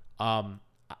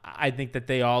 I think that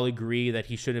they all agree that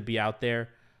he shouldn't be out there.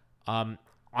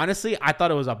 Honestly, I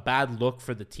thought it was a bad look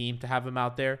for the team to have him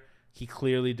out there. He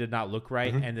clearly did not look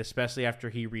right, and especially after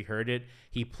he reheard it,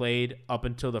 he played up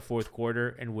until the fourth quarter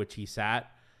in which he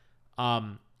sat.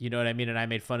 You know what I mean? And I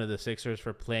made fun of the Sixers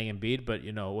for playing Embiid, but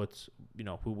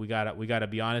who we gotta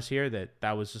be honest here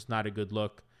that was just not a good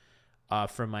look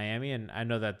from Miami. And I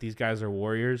know that these guys are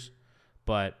warriors,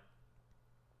 but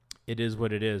it is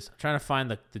what it is. I'm trying to find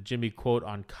the Jimmy quote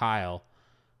on Kyle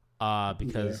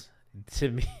because to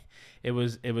me it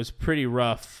was pretty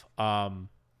rough.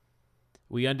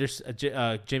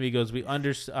 Jimmy goes, we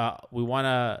want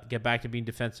to get back to being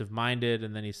defensive minded.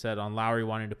 And then he said on Lowry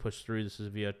wanting to push through, this is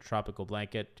via Tropical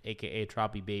Blanket, AKA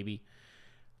Troppy Baby,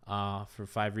 for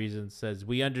 5 reasons. Says,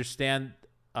 we understand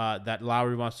that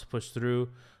Lowry wants to push through,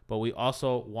 but we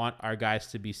also want our guys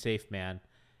to be safe, man.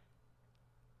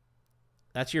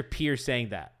 That's your peer saying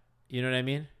that. You know what I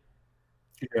mean?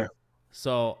 Yeah.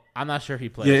 So I'm not sure if he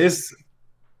plays.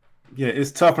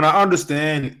 It's tough. And I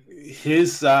understand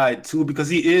his side too, because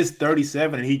he is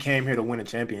 37 and he came here to win a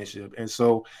championship. And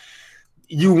so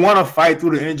you want to fight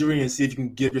through the injury and see if you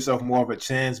can give yourself more of a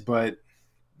chance, but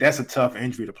that's a tough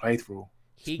injury to play through.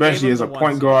 Especially as a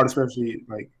point guard, especially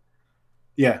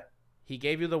He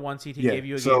gave you the 1 seed. He gave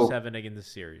you a game 7 against the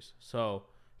series. So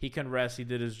he can rest. He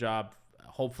did his job.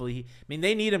 Hopefully.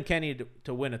 They need him, Kenny,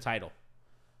 to win a title.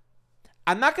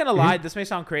 I'm not going to lie. This may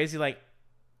sound crazy.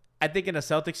 I think in a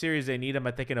Celtics series, they need him.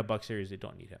 I think in a Bucks series, they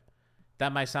don't need him.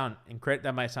 That might sound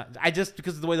incredible.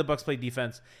 Because of the way the Bucks play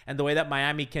defense and the way that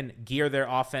Miami can gear their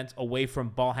offense away from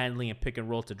ball handling and pick and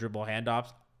roll to dribble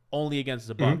handoffs only against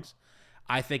the Bucks.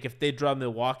 I think if they draw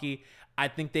Milwaukee, I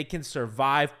think they can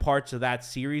survive parts of that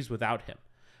series without him.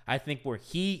 I think where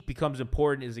he becomes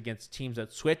important is against teams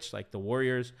that switch, like the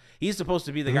Warriors. He's supposed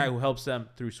to be the guy who helps them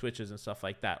through switches and stuff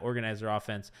like that, organize their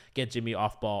offense, get Jimmy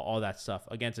off ball, all that stuff.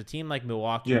 Against a team like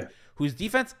Milwaukee, whose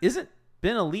defense isn't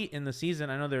been elite in the season.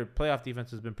 I know their playoff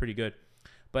defense has been pretty good,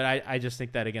 but I just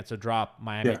think that against a drop,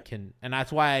 Miami can, and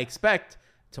that's why I expect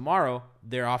tomorrow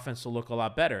their offense will look a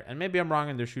lot better. And maybe I'm wrong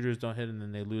and their shooters don't hit and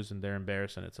then they lose and they're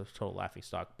embarrassed and it's a total laughing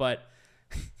stock. But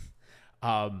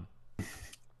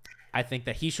I think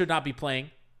that he should not be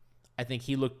playing. I think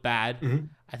he looked bad. Mm-hmm.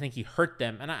 I think he hurt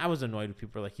them. And I was annoyed with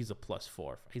people like, he's a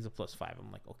 +4. He's a +5.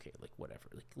 I'm like, okay, like whatever.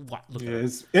 Like what? Look at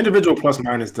his individual plus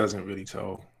minus doesn't really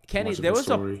tell. Kenny, there was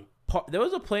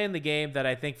a play in the game that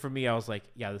I think for me, I was like,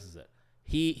 yeah, this is it.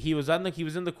 He was in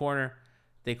the corner.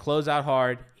 They close out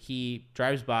hard. He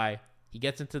drives by. He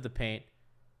gets into the paint,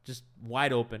 just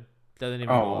wide open. Doesn't even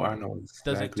go up. I know.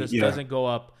 Exactly. Doesn't go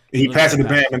up. He passed it to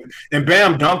Bam, and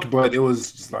Bam dunked, but it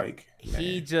was just like, man.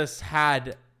 He just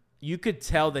had. You could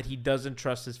tell that he doesn't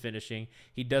trust his finishing.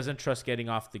 He doesn't trust getting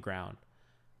off the ground,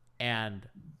 and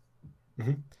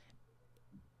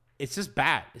it's just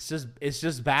bad. It's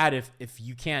just bad if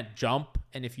you can't jump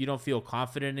and if you don't feel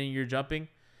confident in your jumping,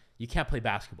 you can't play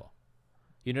basketball.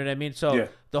 You know what I mean? So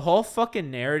the whole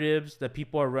fucking narratives that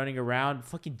people are running around,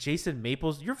 fucking Jason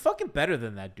Maples, you're fucking better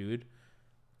than that, dude.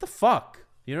 What the fuck?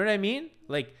 You know what I mean?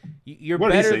 Like, you're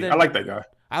better than... I like that guy.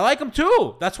 I like him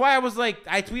too. That's why I was like,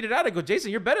 I tweeted out, I go,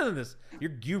 Jason, you're better than this.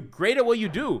 You're great at what you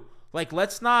do. Like,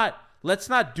 let's not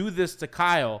do this to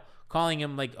Kyle, calling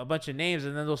him like a bunch of names,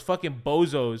 and then those fucking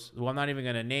bozos, who I'm not even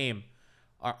gonna name,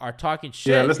 are talking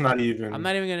shit. Yeah, let's not even. I'm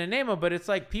not even gonna name them, but it's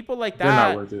like people like that, they're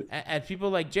not worth it. and people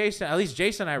like Jason. At least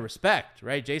Jason, I respect,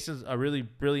 right? Jason's a really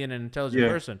brilliant and intelligent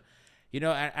person, you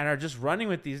know, and are just running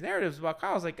with these narratives about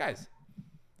Kyle. I was like, guys,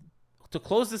 to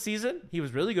close the season, he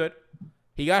was really good.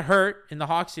 He got hurt in the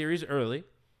Hawks series early.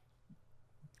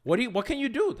 What can you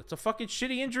do? That's a fucking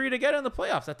shitty injury to get in the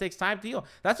playoffs. That takes time to heal.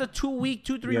 That's a 3 week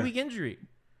injury.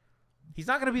 He's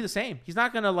not going to be the same. He's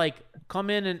not going to like come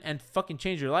in and fucking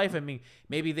change your life. I mean,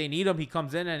 maybe they need him. He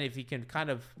comes in, and if he can kind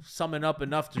of summon up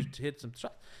enough to hit some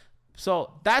shots.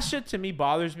 So that shit to me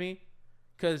bothers me,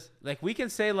 because like we can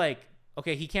say like,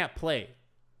 okay, he can't play,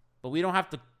 but we don't have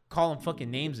to call him fucking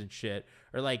names and shit,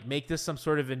 or like make this some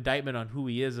sort of indictment on who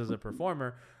he is as a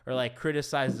performer, or like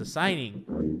criticize the signing.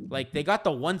 Like they got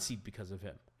the 1 seed because of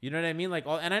him. You know what I mean? Like,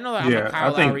 and I know that I'm a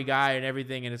Kyle Lowry guy and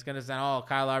everything, and it's gonna sound, oh,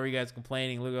 Kyle Lowry guy's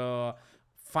complaining. Look,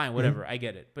 fine, whatever, I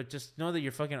get it. But just know that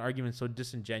your fucking argument's so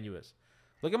disingenuous.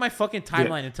 Look at my fucking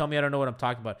timeline and tell me I don't know what I'm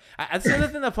talking about. That's the other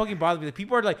thing that fucking bothers me. That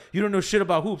people are like, you don't know shit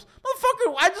about hoops.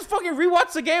 Motherfucker, I just fucking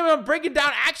rewatched the game and I'm breaking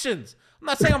down actions. I'm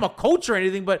not saying I'm a coach or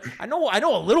anything, but I know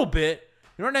a little bit.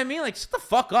 You know what I mean? Like, shut the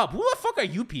fuck up. Who the fuck are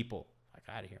you people? Like,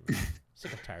 out of here, man. I'm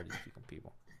sick and tired of these fucking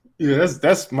people. Yeah,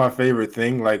 that's my favorite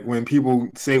thing. Like when people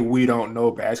say we don't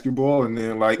know basketball, and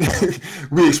then like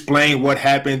we explain what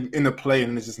happened in the play,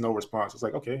 and there's just no response. It's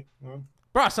like, okay, well,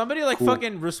 bro, somebody like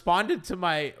fucking responded to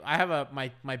my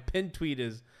pinned tweet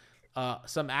is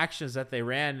some actions that they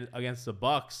ran against the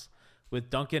Bucks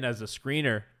with Duncan as a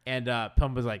screener, and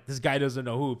Pum was like, this guy doesn't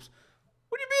know hoops.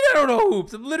 What do you mean I don't know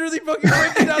hoops? I'm literally fucking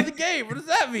breaking down the game. What does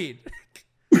that mean?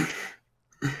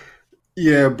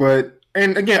 Yeah, but.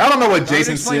 And again, I don't know what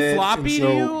Jason said. Floppy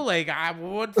to you? Like,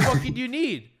 what fucking do you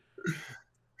need?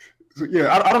 So,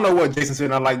 yeah, I don't know what Jason said.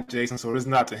 And I like Jason, so it's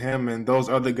not to him. And those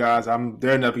other guys,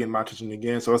 they're never getting my attention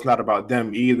again, so it's not about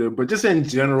them either. But just in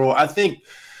general, I think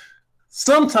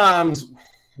sometimes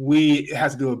we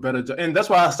have to do a better job. And that's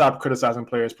why I stopped criticizing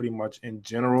players pretty much in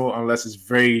general, unless it's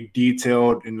very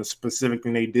detailed in the specific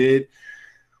thing they did.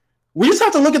 We just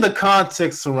have to look at the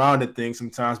context surrounding things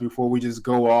sometimes before we just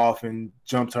go off and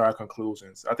jump to our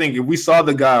conclusions. I think if we saw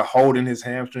the guy holding his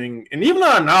hamstring, and even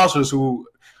our announcers, who,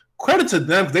 credit to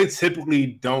them, they typically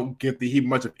don't give the Heat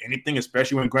much of anything,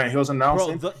 especially when Grant Hill's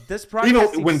announcing. Bro, this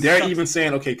even when they're even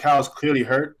saying, okay, Kyle's clearly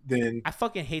hurt, then I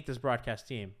fucking hate this broadcast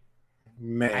team.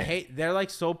 Man, they're like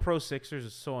so pro Sixers.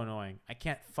 It's so annoying. I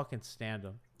can't fucking stand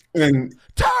them. And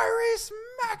Tyrese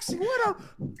Maxey, what a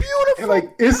beautiful.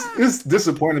 Like it's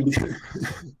disappointing because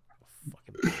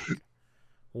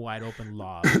wide open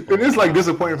lob. And it's like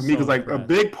disappointing for me because like a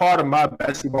big part of my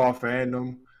basketball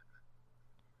fandom.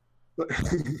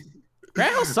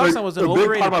 Grant Hill sucks. I was an overrated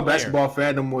player. A big part of my player. basketball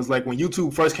fandom was like when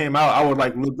YouTube first came out, I would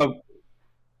like look up.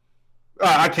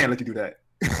 I can't let you do that.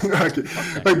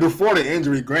 Like before the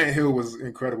injury, Grant Hill was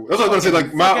incredible. That's what I was gonna say.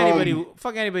 Like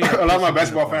fuck anybody. A lot of my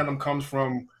basketball fandom comes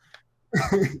from.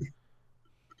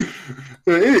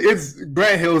 It's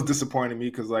Grant Hill's disappointing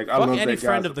me because like I love any that guy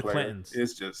friend as of the player. Clintons.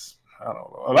 It's just I don't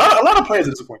know. A lot of players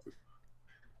are disappointed.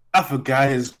 I forgot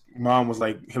his mom was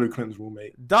like Hillary Clinton's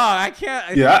roommate. Dog, I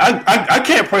can't. Yeah, I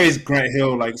can't praise Grant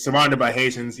Hill like surrounded by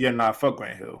Haitians. Yeah, nah, fuck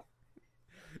Grant Hill.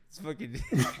 It's fucking.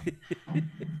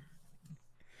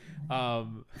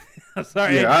 I'm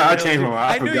sorry. Yeah, I changed my mind.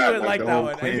 I knew you forgot, would like the that whole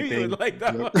one. I Clinton knew you would thing. like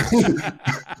that Yep.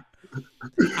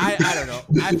 one. I don't know.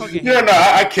 I fucking Yeah, hate no,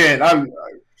 I can't.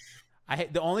 I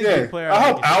hate the only good player I I like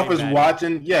hope is Alf Shane is Battier.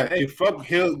 watching. Yeah, hey, fuck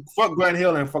Grant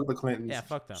Hill, and fuck the Clintons. Yeah,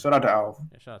 fuck them. Shout out to Alf.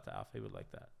 Yeah, shout out to Alf. He would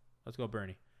like that. Let's go,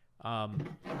 Bernie.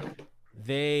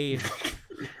 They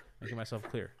making myself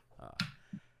clear.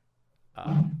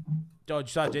 Oh, you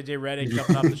saw JJ Redick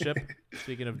jumping off the ship.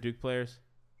 Speaking of Duke players,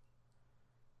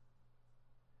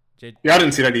 Yeah, I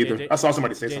didn't see that either. JJ I saw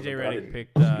somebody say JJ something. but I Redick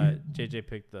didn't.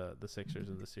 picked the Sixers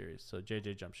in the series, so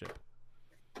JJ jumped ship.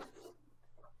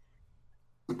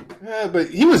 Yeah, but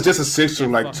he was just a Sixer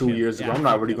like Fuck 2 him. years ago. Yeah, I'm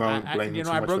not fuck really him. going to blame him You too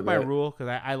know, I much broke for my that. rule because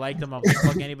I liked him. I was like,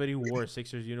 fuck anybody who wore a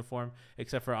Sixers uniform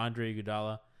except for Andre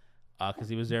Iguodala, because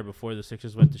he was there before the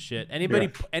Sixers went to shit.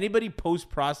 Anybody post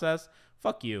process,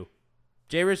 fuck you.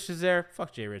 Jay Rich is there,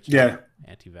 fuck Jay Rich. Yeah.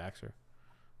 Anti-vaxxer.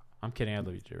 I'm kidding. I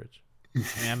love you, Jay Rich.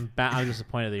 I mean, I'm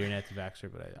disappointed that you're an anti-vaxxer,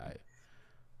 but I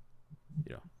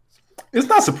you know. It's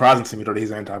not surprising to me though that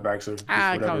he's anti-vaxxer.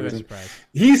 I can't be surprised.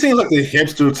 He seems like the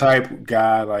hipster type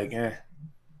guy. Like,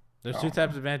 There's two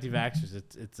types of anti-vaxxers.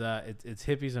 It's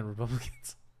hippies and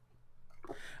Republicans.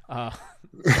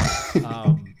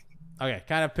 Okay,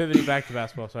 kind of pivoting back to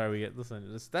basketball. Sorry,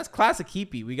 that's classic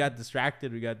hippie. We got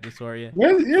distracted. We got disoriented.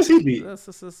 Where's he be?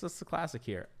 That's a classic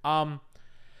here. On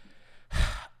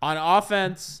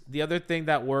offense, the other thing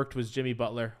that worked was Jimmy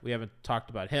Butler. We haven't talked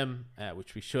about him,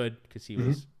 which we should, because he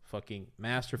was fucking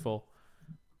masterful.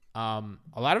 A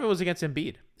lot of it was against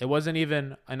Embiid. It wasn't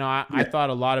even. I thought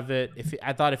a lot of it.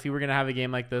 I thought if he were gonna have a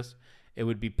game like this, it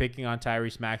would be picking on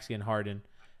Tyrese Maxey and Harden,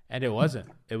 and it wasn't.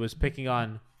 It was picking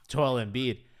on Joel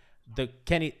Embiid.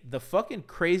 The fucking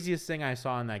craziest thing I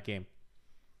saw in that game.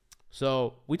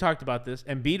 So we talked about this.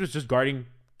 Embiid was just guarding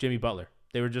Jimmy Butler.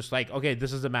 They were just like, okay,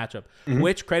 this is a matchup.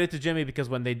 Which credit to Jimmy, because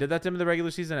when they did that to him in the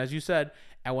regular season, as you said,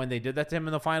 and when they did that to him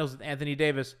in the finals with Anthony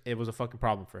Davis, it was a fucking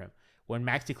problem for him. When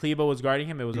Maxi Kleber was guarding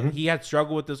him, he had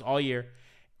struggled with this all year.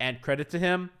 And credit to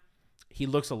him, he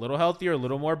looks a little healthier, a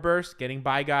little more burst, getting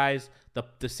by guys.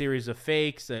 The series of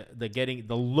fakes, the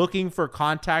looking for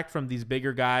contact from these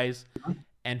bigger guys,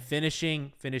 and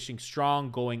finishing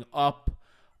strong, going up.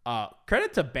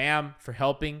 Credit to Bam for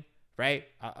helping. Right,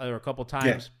 there were a couple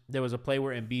times there was a play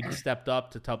where Embiid stepped up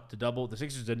to double. The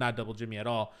Sixers did not double Jimmy at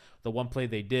all. The one play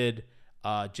they did,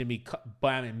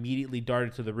 Bam immediately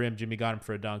darted to the rim. Jimmy got him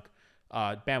for a dunk.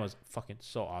 Bam was fucking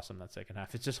so awesome that second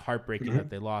half. It's just heartbreaking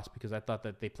that they lost, because I thought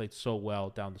that they played so well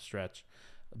down the stretch.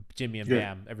 Jimmy and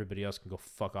Bam, everybody else can go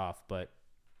fuck off, but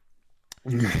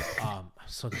I'm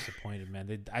so disappointed, man.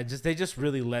 They just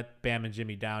really let Bam and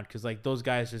Jimmy down, because like those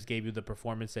guys just gave you the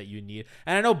performance that you need.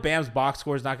 And I know Bam's box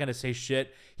score is not going to say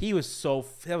shit. That was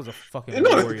a fucking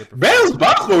warrior performance. Bam's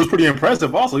box score was pretty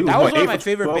impressive. Also, That was one of my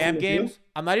favorite Bam games.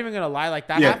 I'm not even gonna lie. Like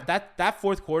that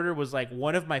fourth quarter was like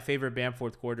one of my favorite Bam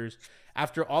fourth quarters.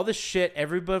 After all the shit,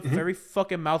 every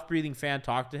fucking mouth breathing fan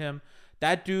talked to him.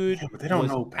 That dude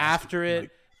was after it.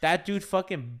 That dude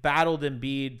fucking battled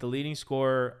Embiid, the leading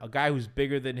scorer, a guy who's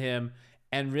bigger than him.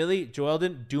 And really, Joel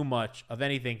didn't do much of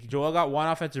anything. Joel got one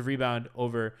offensive rebound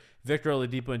over Victor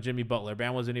Oladipo and Jimmy Butler.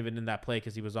 Bam wasn't even in that play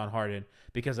because he was on Harden.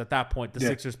 Because at that point, the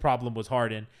Sixers' problem was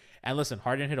Harden. And listen,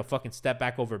 Harden hit a fucking step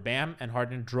back over Bam, and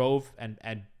Harden drove, and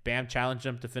Bam challenged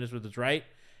him to finish with his right.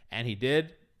 And he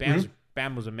did.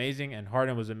 Bam was amazing, and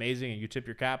Harden was amazing, and you tip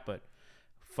your cap, but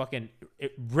fucking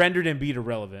it rendered Embiid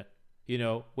irrelevant,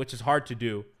 which is hard to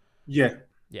do. Yeah.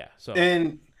 Yeah. So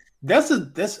and that's the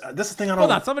thing I don't.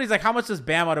 Hold on, somebody's like, how much does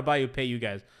Bam Adebayo pay you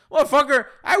guys? Motherfucker,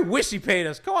 I wish he paid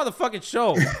us. Come on the fucking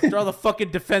show. After all the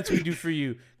fucking defense we do for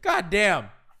you. God damn.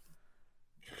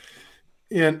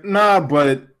 Yeah, nah,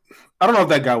 but I don't know if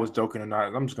that guy was joking or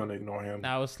not. I'm just gonna ignore him.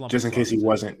 Nah, it was slumping. Just in case he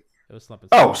wasn't. It was slumping.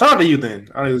 Oh, shout out to you then.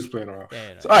 I know he was playing around.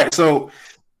 Yeah, all right, so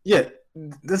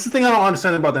that's the thing I don't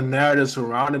understand about the narrative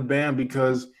surrounding Bam,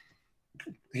 because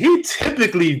he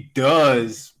typically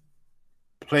does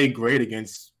play great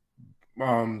against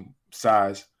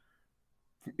size.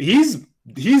 He's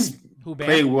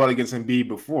played well against Embiid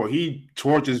before. He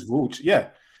torches Vooch. Yeah.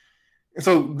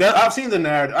 So I've seen the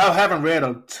narrative. I haven't read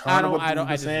a ton of what people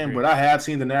are saying, but I have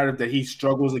seen the narrative that he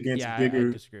struggles against bigger.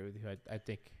 I disagree with you. I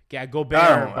think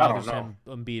Gobert bothers him.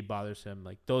 Embiid bothers him.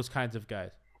 Like those kinds of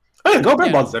guys. Oh yeah,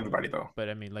 Gobert bothers everybody though. But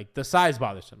I mean, like the size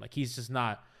bothers him. Like he's just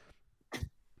not.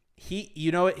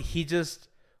 He just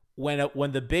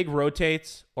when the big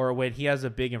rotates, or when he has a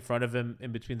big in front of him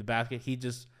in between the basket, he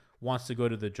just wants to go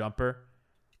to the jumper.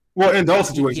 Well, in those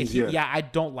situations, yeah, I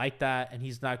don't like that, and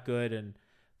he's not good. And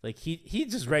Like he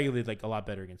just regularly like a lot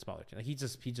better against smaller teams. Like he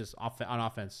just on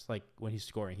offense, like when he's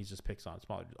scoring, he just picks on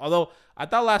smaller dudes. Although I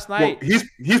thought last night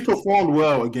he's performed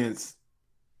well against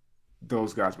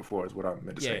those guys before, is what I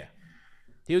meant to say. Yeah.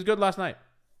 He was good last night.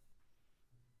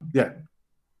 Yeah.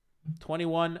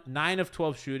 21, 9 of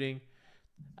 12 shooting.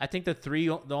 I think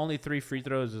the only 3 free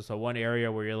throws is the one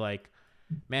area where you're like,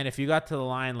 man, if you got to the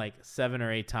line like 7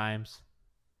 or 8 times.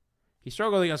 He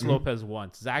struggled against Lopez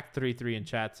once. Zach 33 in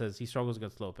chat says he struggles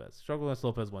against Lopez. Struggled against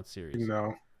Lopez one series.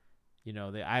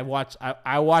 I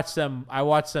watched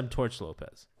them torch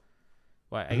Lopez.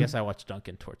 Well, I guess I watched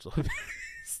Duncan torch Lopez.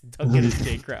 Duncan and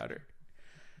Jay Crowder.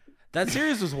 That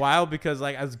series was wild because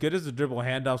like as good as the dribble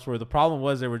handoffs were, the problem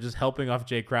was they were just helping off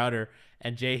Jay Crowder,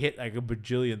 and Jay hit like a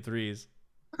bajillion threes.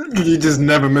 He just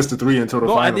never missed a 3 until the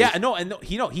finals.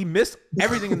 He missed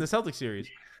everything in the Celtics series.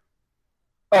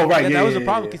 Oh right, that was a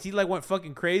problem because he like went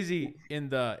fucking crazy in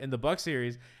the Bucks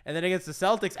series, and then against the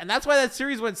Celtics, and that's why that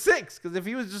series went 6. Because if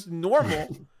he was just normal,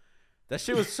 that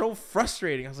shit was so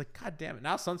frustrating. I was like, God damn it!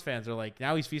 Now Suns fans are like,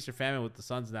 now he's feast or famine with the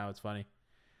Suns. Now it's funny.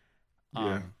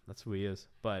 That's who he is.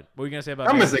 But what were you gonna say about?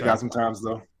 I miss that guy sometimes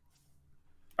though.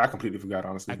 I completely forgot,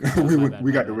 honestly.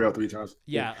 We got derailed 3 times.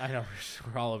 Yeah, I know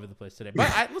we're all over the place today. But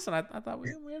I thought we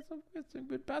had some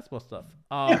good basketball stuff.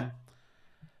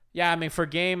 Yeah, I mean, for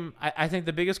game, I think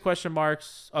the biggest question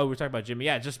marks. Oh, we're talking about Jimmy.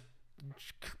 Yeah, just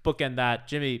bookend that.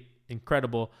 Jimmy,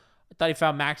 incredible. I thought he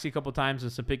found Maxey a couple times in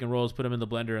some pick and rolls, put him in the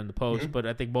blender in the post, but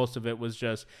I think most of it was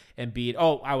just Embiid.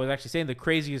 Oh, I was actually saying the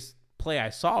craziest play I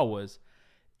saw was,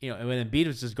 when Embiid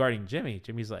was just guarding Jimmy,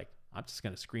 Jimmy's like, I'm just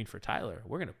going to screen for Tyler.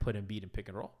 We're going to put Embiid in pick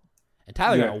and roll. And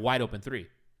Tyler got a wide open 3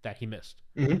 that he missed.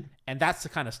 And that's the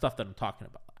kind of stuff that I'm talking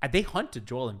about. They hunted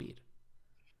Joel Embiid.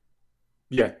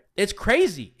 Yeah. It's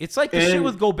crazy. It's like the shit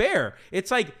with Gobert.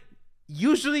 It's like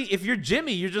usually if you're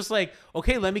Jimmy, you're just like,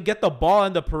 okay, let me get the ball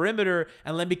on the perimeter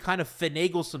and let me kind of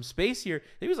finagle some space here. And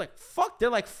he was like, fuck. They're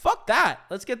like, fuck that.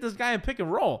 Let's get this guy in pick and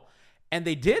roll. And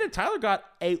they did, and Tyler got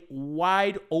a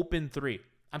wide open 3.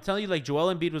 I'm telling you, like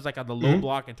Joel Embiid was like on the low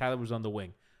block and Tyler was on the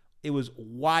wing. It was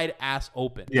wide ass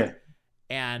open. Yeah.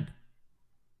 And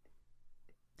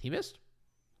he missed.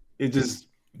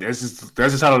 That's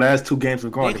just how the last 2 games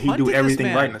have gone. He do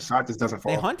everything right, and the shot just doesn't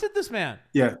fall. They hunted this man.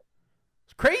 Yeah.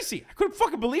 It's crazy. I couldn't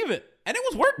fucking believe it. And it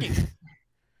was working.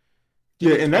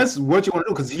 Yeah, and that's what you want to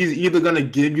do because he's either going to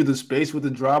give you the space with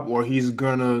the drop or he's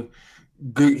going to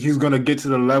get to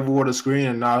the level of the screen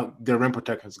and now their rim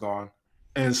protection's gone.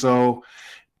 And so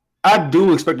I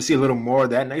do expect to see a little more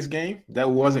of that next game. That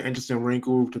was an interesting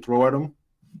wrinkle to throw at him.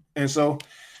 And so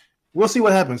we'll see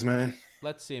what happens, man.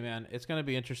 Let's see, man. It's going to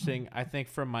be interesting. I think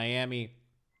for Miami,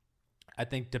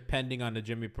 depending on the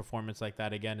Jimmy performance like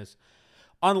that again is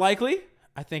unlikely.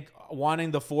 I think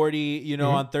wanting the 40,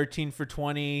 on 13 for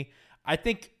 20. I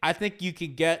think you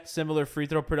can get similar free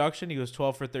throw production. He was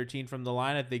 12 for 13 from the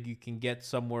line. I think you can get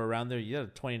somewhere around there. You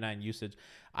have 29 usage.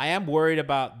 I am worried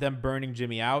about them burning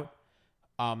Jimmy out.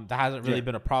 That hasn't really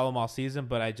been a problem all season,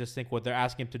 but I just think what they're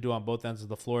asking him to do on both ends of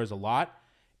the floor is a lot.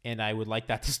 And I would like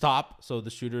that to stop. So the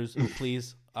shooters,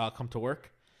 please come to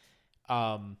work.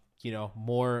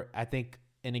 More. I think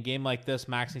in a game like this,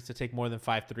 Max needs to take more than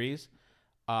 5 threes.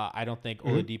 I don't think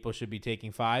Oladipo should be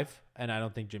taking 5, and I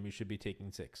don't think Jimmy should be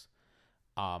taking 6.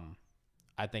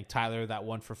 I think Tyler, that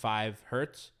 1 for 5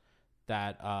 hurts.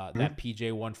 That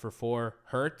PJ 1 for 4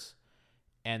 hurts,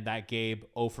 and that Gabe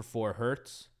 0 for 4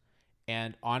 hurts.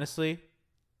 And honestly,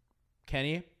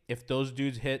 Kenny, if those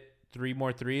dudes hit 3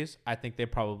 more threes, I think they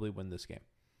probably win this game.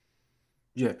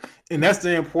 Yeah, and that's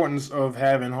the importance of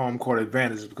having home court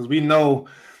advantage because we know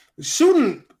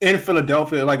shooting in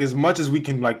Philadelphia, like as much as we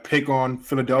can like pick on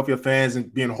Philadelphia fans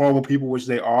and being horrible people, which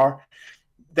they are,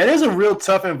 that is a real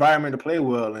tough environment to play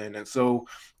well in. And so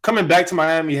coming back to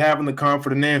Miami, having the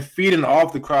comfort and then feeding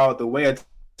off the crowd the way a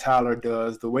Tyler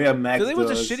does, the way a Max does. Philly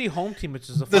was a shitty home team, which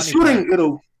is a the funny shooting,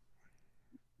 part.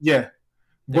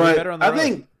 I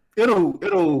think it'll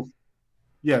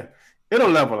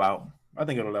level out. I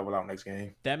think it'll level out next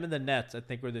game. Them and the Nets, I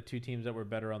think, were the 2 teams that were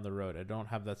better on the road. I don't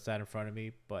have that stat in front of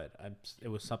me, but it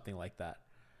was something like that.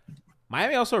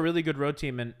 Miami also a really good road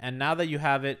team, and now that you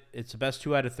have it, it's the best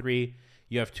 2 out of 3.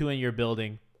 You have 2 in your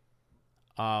building.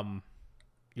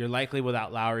 You're likely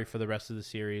without Lowry for the rest of the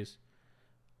series.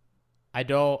 I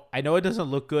know it doesn't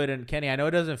look good, and Kenny, I know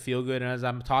it doesn't feel good, and as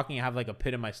I'm talking, I have like a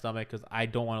pit in my stomach because I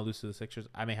don't want to lose to the Sixers.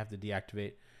 I may have to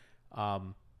deactivate.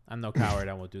 I'm no coward.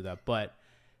 I won't do that. But,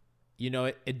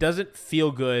 it doesn't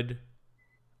feel good.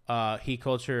 Heat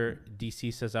Culture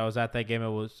DC says, I was at that game. I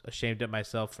was ashamed at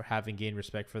myself for having gained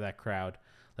respect for that crowd.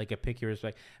 Like a picky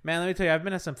respect. Man, let me tell you, I've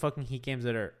been at some fucking Heat games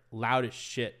that are loud as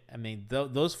shit. I mean,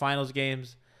 those finals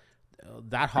games,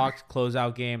 that Hawks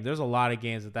closeout game, there's a lot of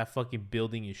games that fucking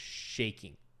building is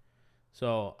shaking.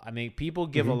 So, I mean, people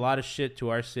give a lot of shit to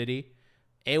our city.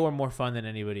 A, we're more fun than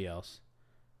anybody else.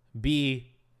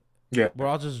 B, we're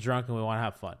all just drunk and we want to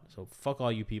have fun. So, fuck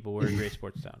all you people. We're a great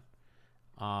sports town.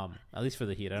 At least for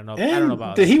the Heat. I don't know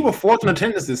about the Heat were fourth in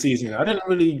attendance this season. I didn't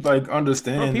really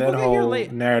understand that whole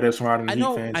narrative surrounding the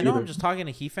Heat fans. I know. I'm just talking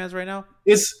to Heat fans right now.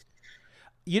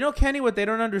 Kenny, what they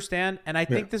don't understand, and I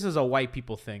think this is a white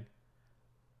people thing.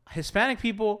 Hispanic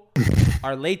people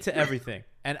are late to everything,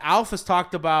 and Alf has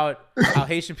talked about how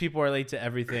Haitian people are late to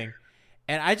everything,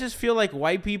 and I just feel like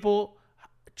white people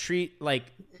treat like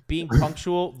being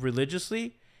punctual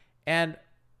religiously, and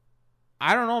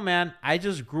I don't know, man. I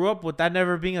just grew up with that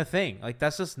never being a thing. Like,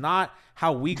 that's just not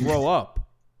how we grow up.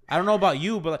 I don't know about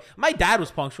you, but like, my dad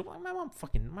was punctual. Like, my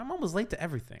mom was late to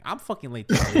everything. I'm fucking late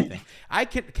to everything.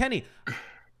 Kenny,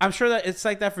 I'm sure that it's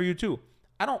like that for you too.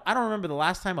 I don't remember the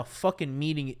last time a fucking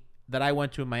meeting that I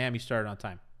went to in Miami started on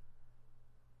time.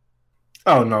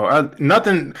 Oh no,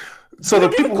 nothing. So the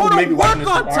people who maybe work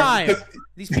on time.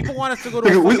 These people want us to go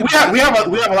to. we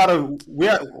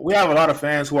have a lot of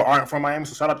fans who aren't from Miami.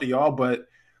 So shout out to y'all. But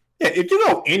yeah, if you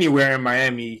go anywhere in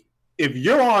Miami, if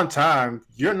you're on time,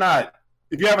 you're not.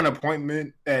 If you have an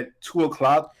appointment at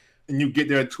 2:00 and you get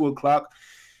there at 2:00,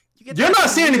 you're not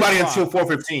seeing anybody until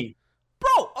 4:15.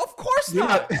 Bro, of course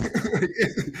not.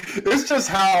 It's just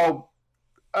how,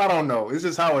 I don't know. It's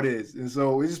just how it is. And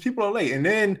so it's just people are late. And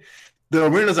then the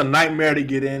arena's a nightmare to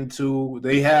get into.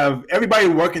 They have everybody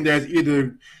working there is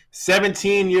either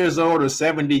 17 years old or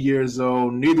 70 years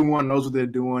old. Neither one knows what they're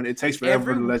doing. It takes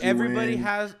forever to let you in. Everybody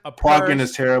has a parking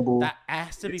is terrible. That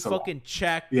has to be fucking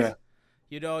checked. Yeah.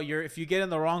 You know, if you get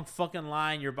in the wrong fucking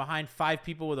line, you're behind 5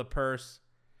 people with a purse.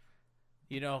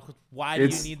 You know, why do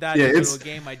you need that to go to a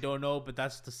game? I don't know, but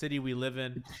that's the city we live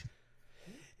in.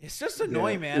 It's just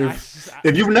annoying, man.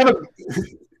 If you've never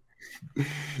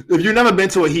been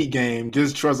to a Heat game,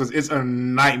 just trust us. It's a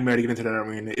nightmare to get into that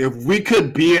arena. If we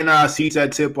could be in our seats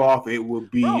at tip-off, it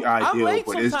would be ideal,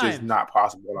 but it's just not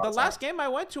possible. The last game I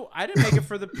went to, I didn't make it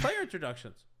for the player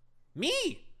introductions.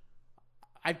 Me.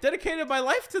 I've dedicated my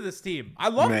life to this team. I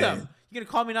love them. You're going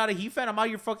to call me not a Heat fan? I'm out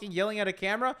here fucking yelling at a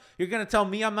camera? You're going to tell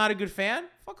me I'm not a good fan?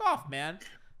 Fuck off, man.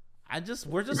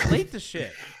 We're just late to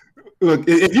shit. Look,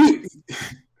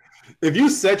 if you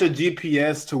set your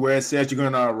GPS to where it says you're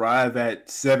going to arrive at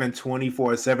 7:20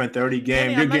 for a 7:30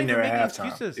 game, you're getting there at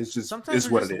halftime. It's just sometimes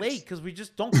it's we're what just it late is. because we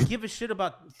just don't give a shit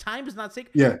about time is not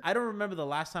sacred. Yeah. I don't remember the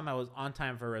last time I was on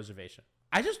time for a reservation.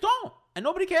 I just don't, and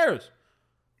nobody cares.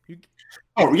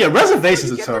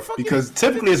 Reservations are tough because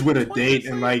typically it's with a date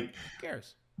and like. Who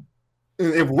cares?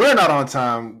 If we're not on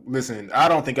time, listen, I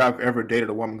don't think I've ever dated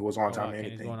a woman who was on time or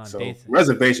anything. So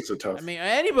reservations are tough. I mean,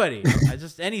 anybody,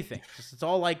 just anything. It's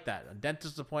all like that. A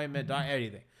dentist appointment,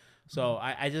 anything. So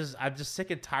I'm just sick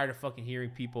and tired of fucking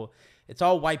hearing people. It's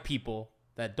all white people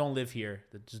that don't live here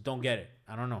that just don't get it.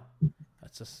 I don't know.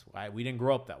 That's just why we didn't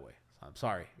grow up that way. I'm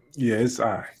sorry. Yeah, it's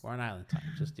all right. We're on island time.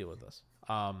 Just deal with us.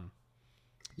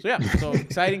 So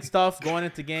exciting stuff going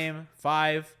into game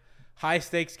 5. High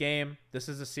stakes game. This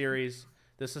is a series.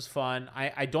 This is fun.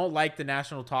 I don't like the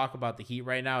national talk about the Heat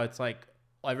right now. It's like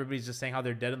everybody's just saying how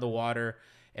they're dead in the water.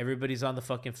 Everybody's on the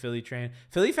fucking Philly train.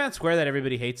 Philly fans swear that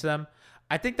everybody hates them.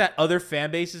 I think that other fan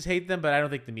bases hate them, but I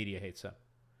don't think the media hates them.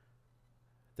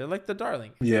 They're like the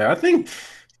darling. Yeah, I think,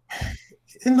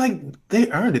 and like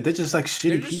they earned it. They're just like shitty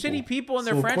people. They're just shitty people, and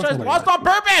their franchise lost on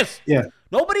purpose. Yeah.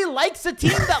 Nobody likes a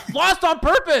team that lost on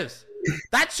purpose.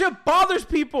 That shit bothers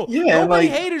people. Yeah, Nobody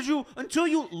hated you until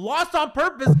you lost on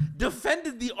purpose,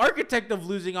 defended the architect of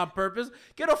losing on purpose,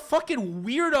 get a fucking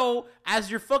weirdo as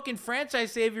your fucking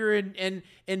franchise savior in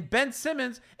Ben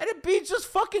Simmons, and Embiid's just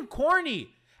fucking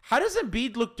corny. How does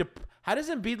Embiid look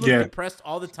depressed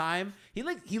all the time? He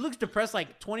looks depressed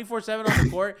like 24/7 on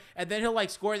the court, and then he'll like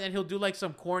score, and then he'll do like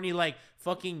some corny like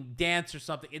fucking dance or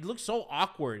something. It looks so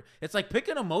awkward. It's like pick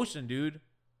an emotion, dude.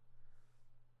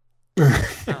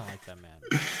 I don't like that, man.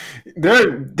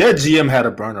 Their GM had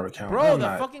a burner account. Bro,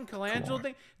 the fucking Colangelo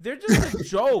thing, they're just a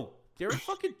joke. They're a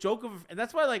fucking joke and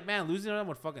that's why, like, man, losing to them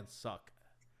would fucking suck.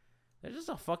 They're just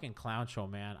a fucking clown show,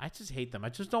 man. I just hate them. I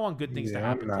just don't want good things to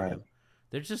happen to them.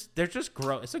 They're just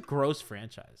gross. It's a gross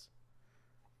franchise.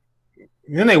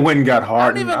 Then they went and got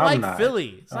hard. I don't even like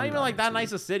Philly. It's not even like that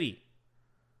nice a city.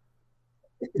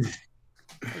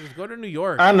 Just go to New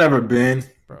York. I've never been,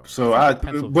 bro. So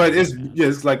but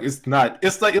it's like it's not.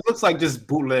 It's like it looks like just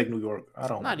bootleg New York. I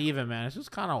don't. Not even, man. It's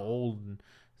just kind of old. And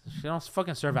they don't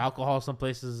fucking serve alcohol some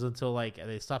places until like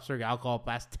they stop serving alcohol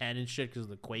past 10 and shit because of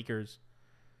the Quakers.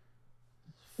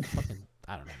 Fucking,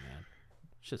 I don't know, man.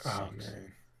 Shit sucks.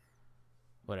 Man.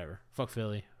 Whatever. Fuck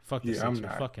Philly. Fuck the Yeah, I'm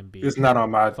Sixers. not. Fuck Embiid. It's not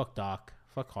on my. Fuck Doc.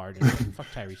 Fuck Harden. Fuck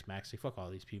Tyrese Maxey. Fuck all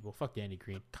these people. Fuck Danny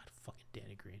Green. God, fucking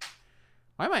Danny Green.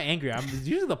 Why am I angry? I'm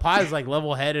usually the pod is like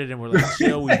level headed and we're like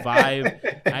chill, we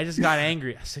vibe. I just got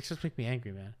angry. Sixers make me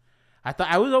angry, man.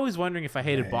 I was always wondering if I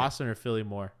hated Boston or Philly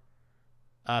more.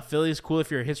 Philly is cool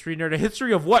if you're a history nerd. A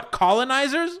history of what?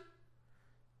 Colonizers?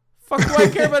 Fuck do I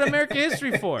care about American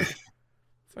history for?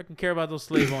 Fucking care about those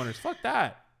slave owners. Fuck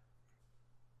that.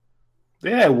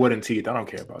 They had wooden teeth. I don't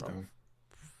care about them.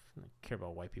 I don't care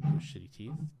about white people with shitty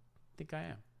teeth. I think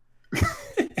I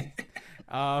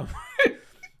am.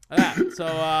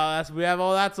 So we have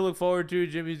all that to look forward to.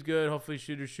 Jimmy's good. Hopefully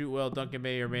shooters shoot well. Duncan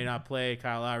may or may not play.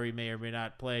 Kyle Lowry may or may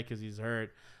not play because he's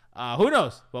hurt. Who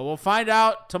knows? But we'll find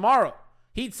out tomorrow.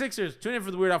 Heat Sixers. Tune in for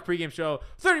the Weird Alf pregame show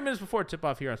 30 minutes before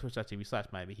tip-off here on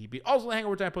twitch.tv/Miami Heat Beat. Also, the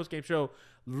Hangover Time postgame show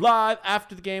live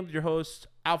after the game with your host,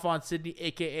 Alphonse Sidney,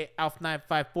 a.k.a.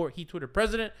 Alf954, Heat Twitter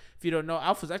president. If you don't know,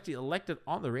 Alf was actually elected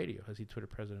on the radio as Heat Twitter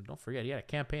president. Don't forget, he had a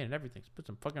campaign and everything. So put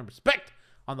some fucking respect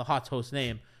on the Hot's host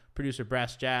name. Producer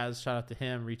Brass Jazz, shout out to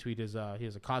him. Retweet his he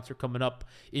has a concert coming up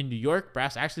in New York.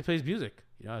 Brass actually plays music.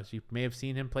 You know, as you may have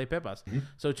seen him play Pepas. Mm-hmm.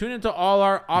 So tune into all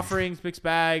our offerings, Mixed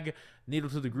Bag, Needle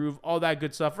to the Groove, all that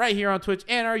good stuff right here on Twitch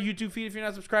and our YouTube feed. If you're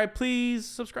not subscribed, please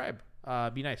subscribe.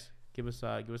 Be nice. Give us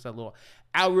that little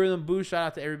algorithm boost. Shout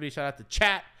out to everybody. Shout out to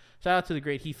chat. Shout out to the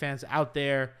great Heat fans out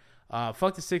there.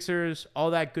 Fuck the Sixers,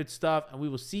 all that good stuff. And we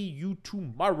will see you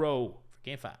tomorrow for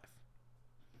Game 5.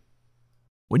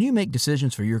 When you make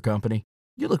decisions for your company,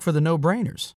 you look for the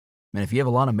no-brainers. And if you have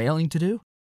a lot of mailing to do,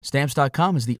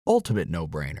 Stamps.com is the ultimate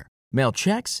no-brainer. Mail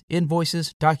checks,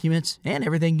 invoices, documents, and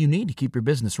everything you need to keep your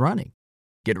business running.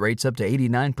 Get rates up to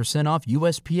 89% off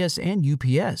USPS and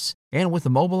UPS. And with the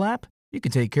mobile app, you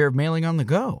can take care of mailing on the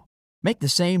go. Make the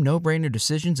same no-brainer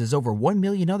decisions as over 1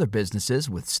 million other businesses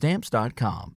with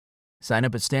Stamps.com. Sign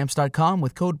up at Stamps.com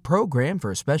with code PROGRAM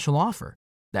for a special offer.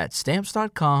 That's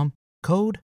Stamps.com,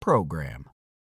 code PROGRAM.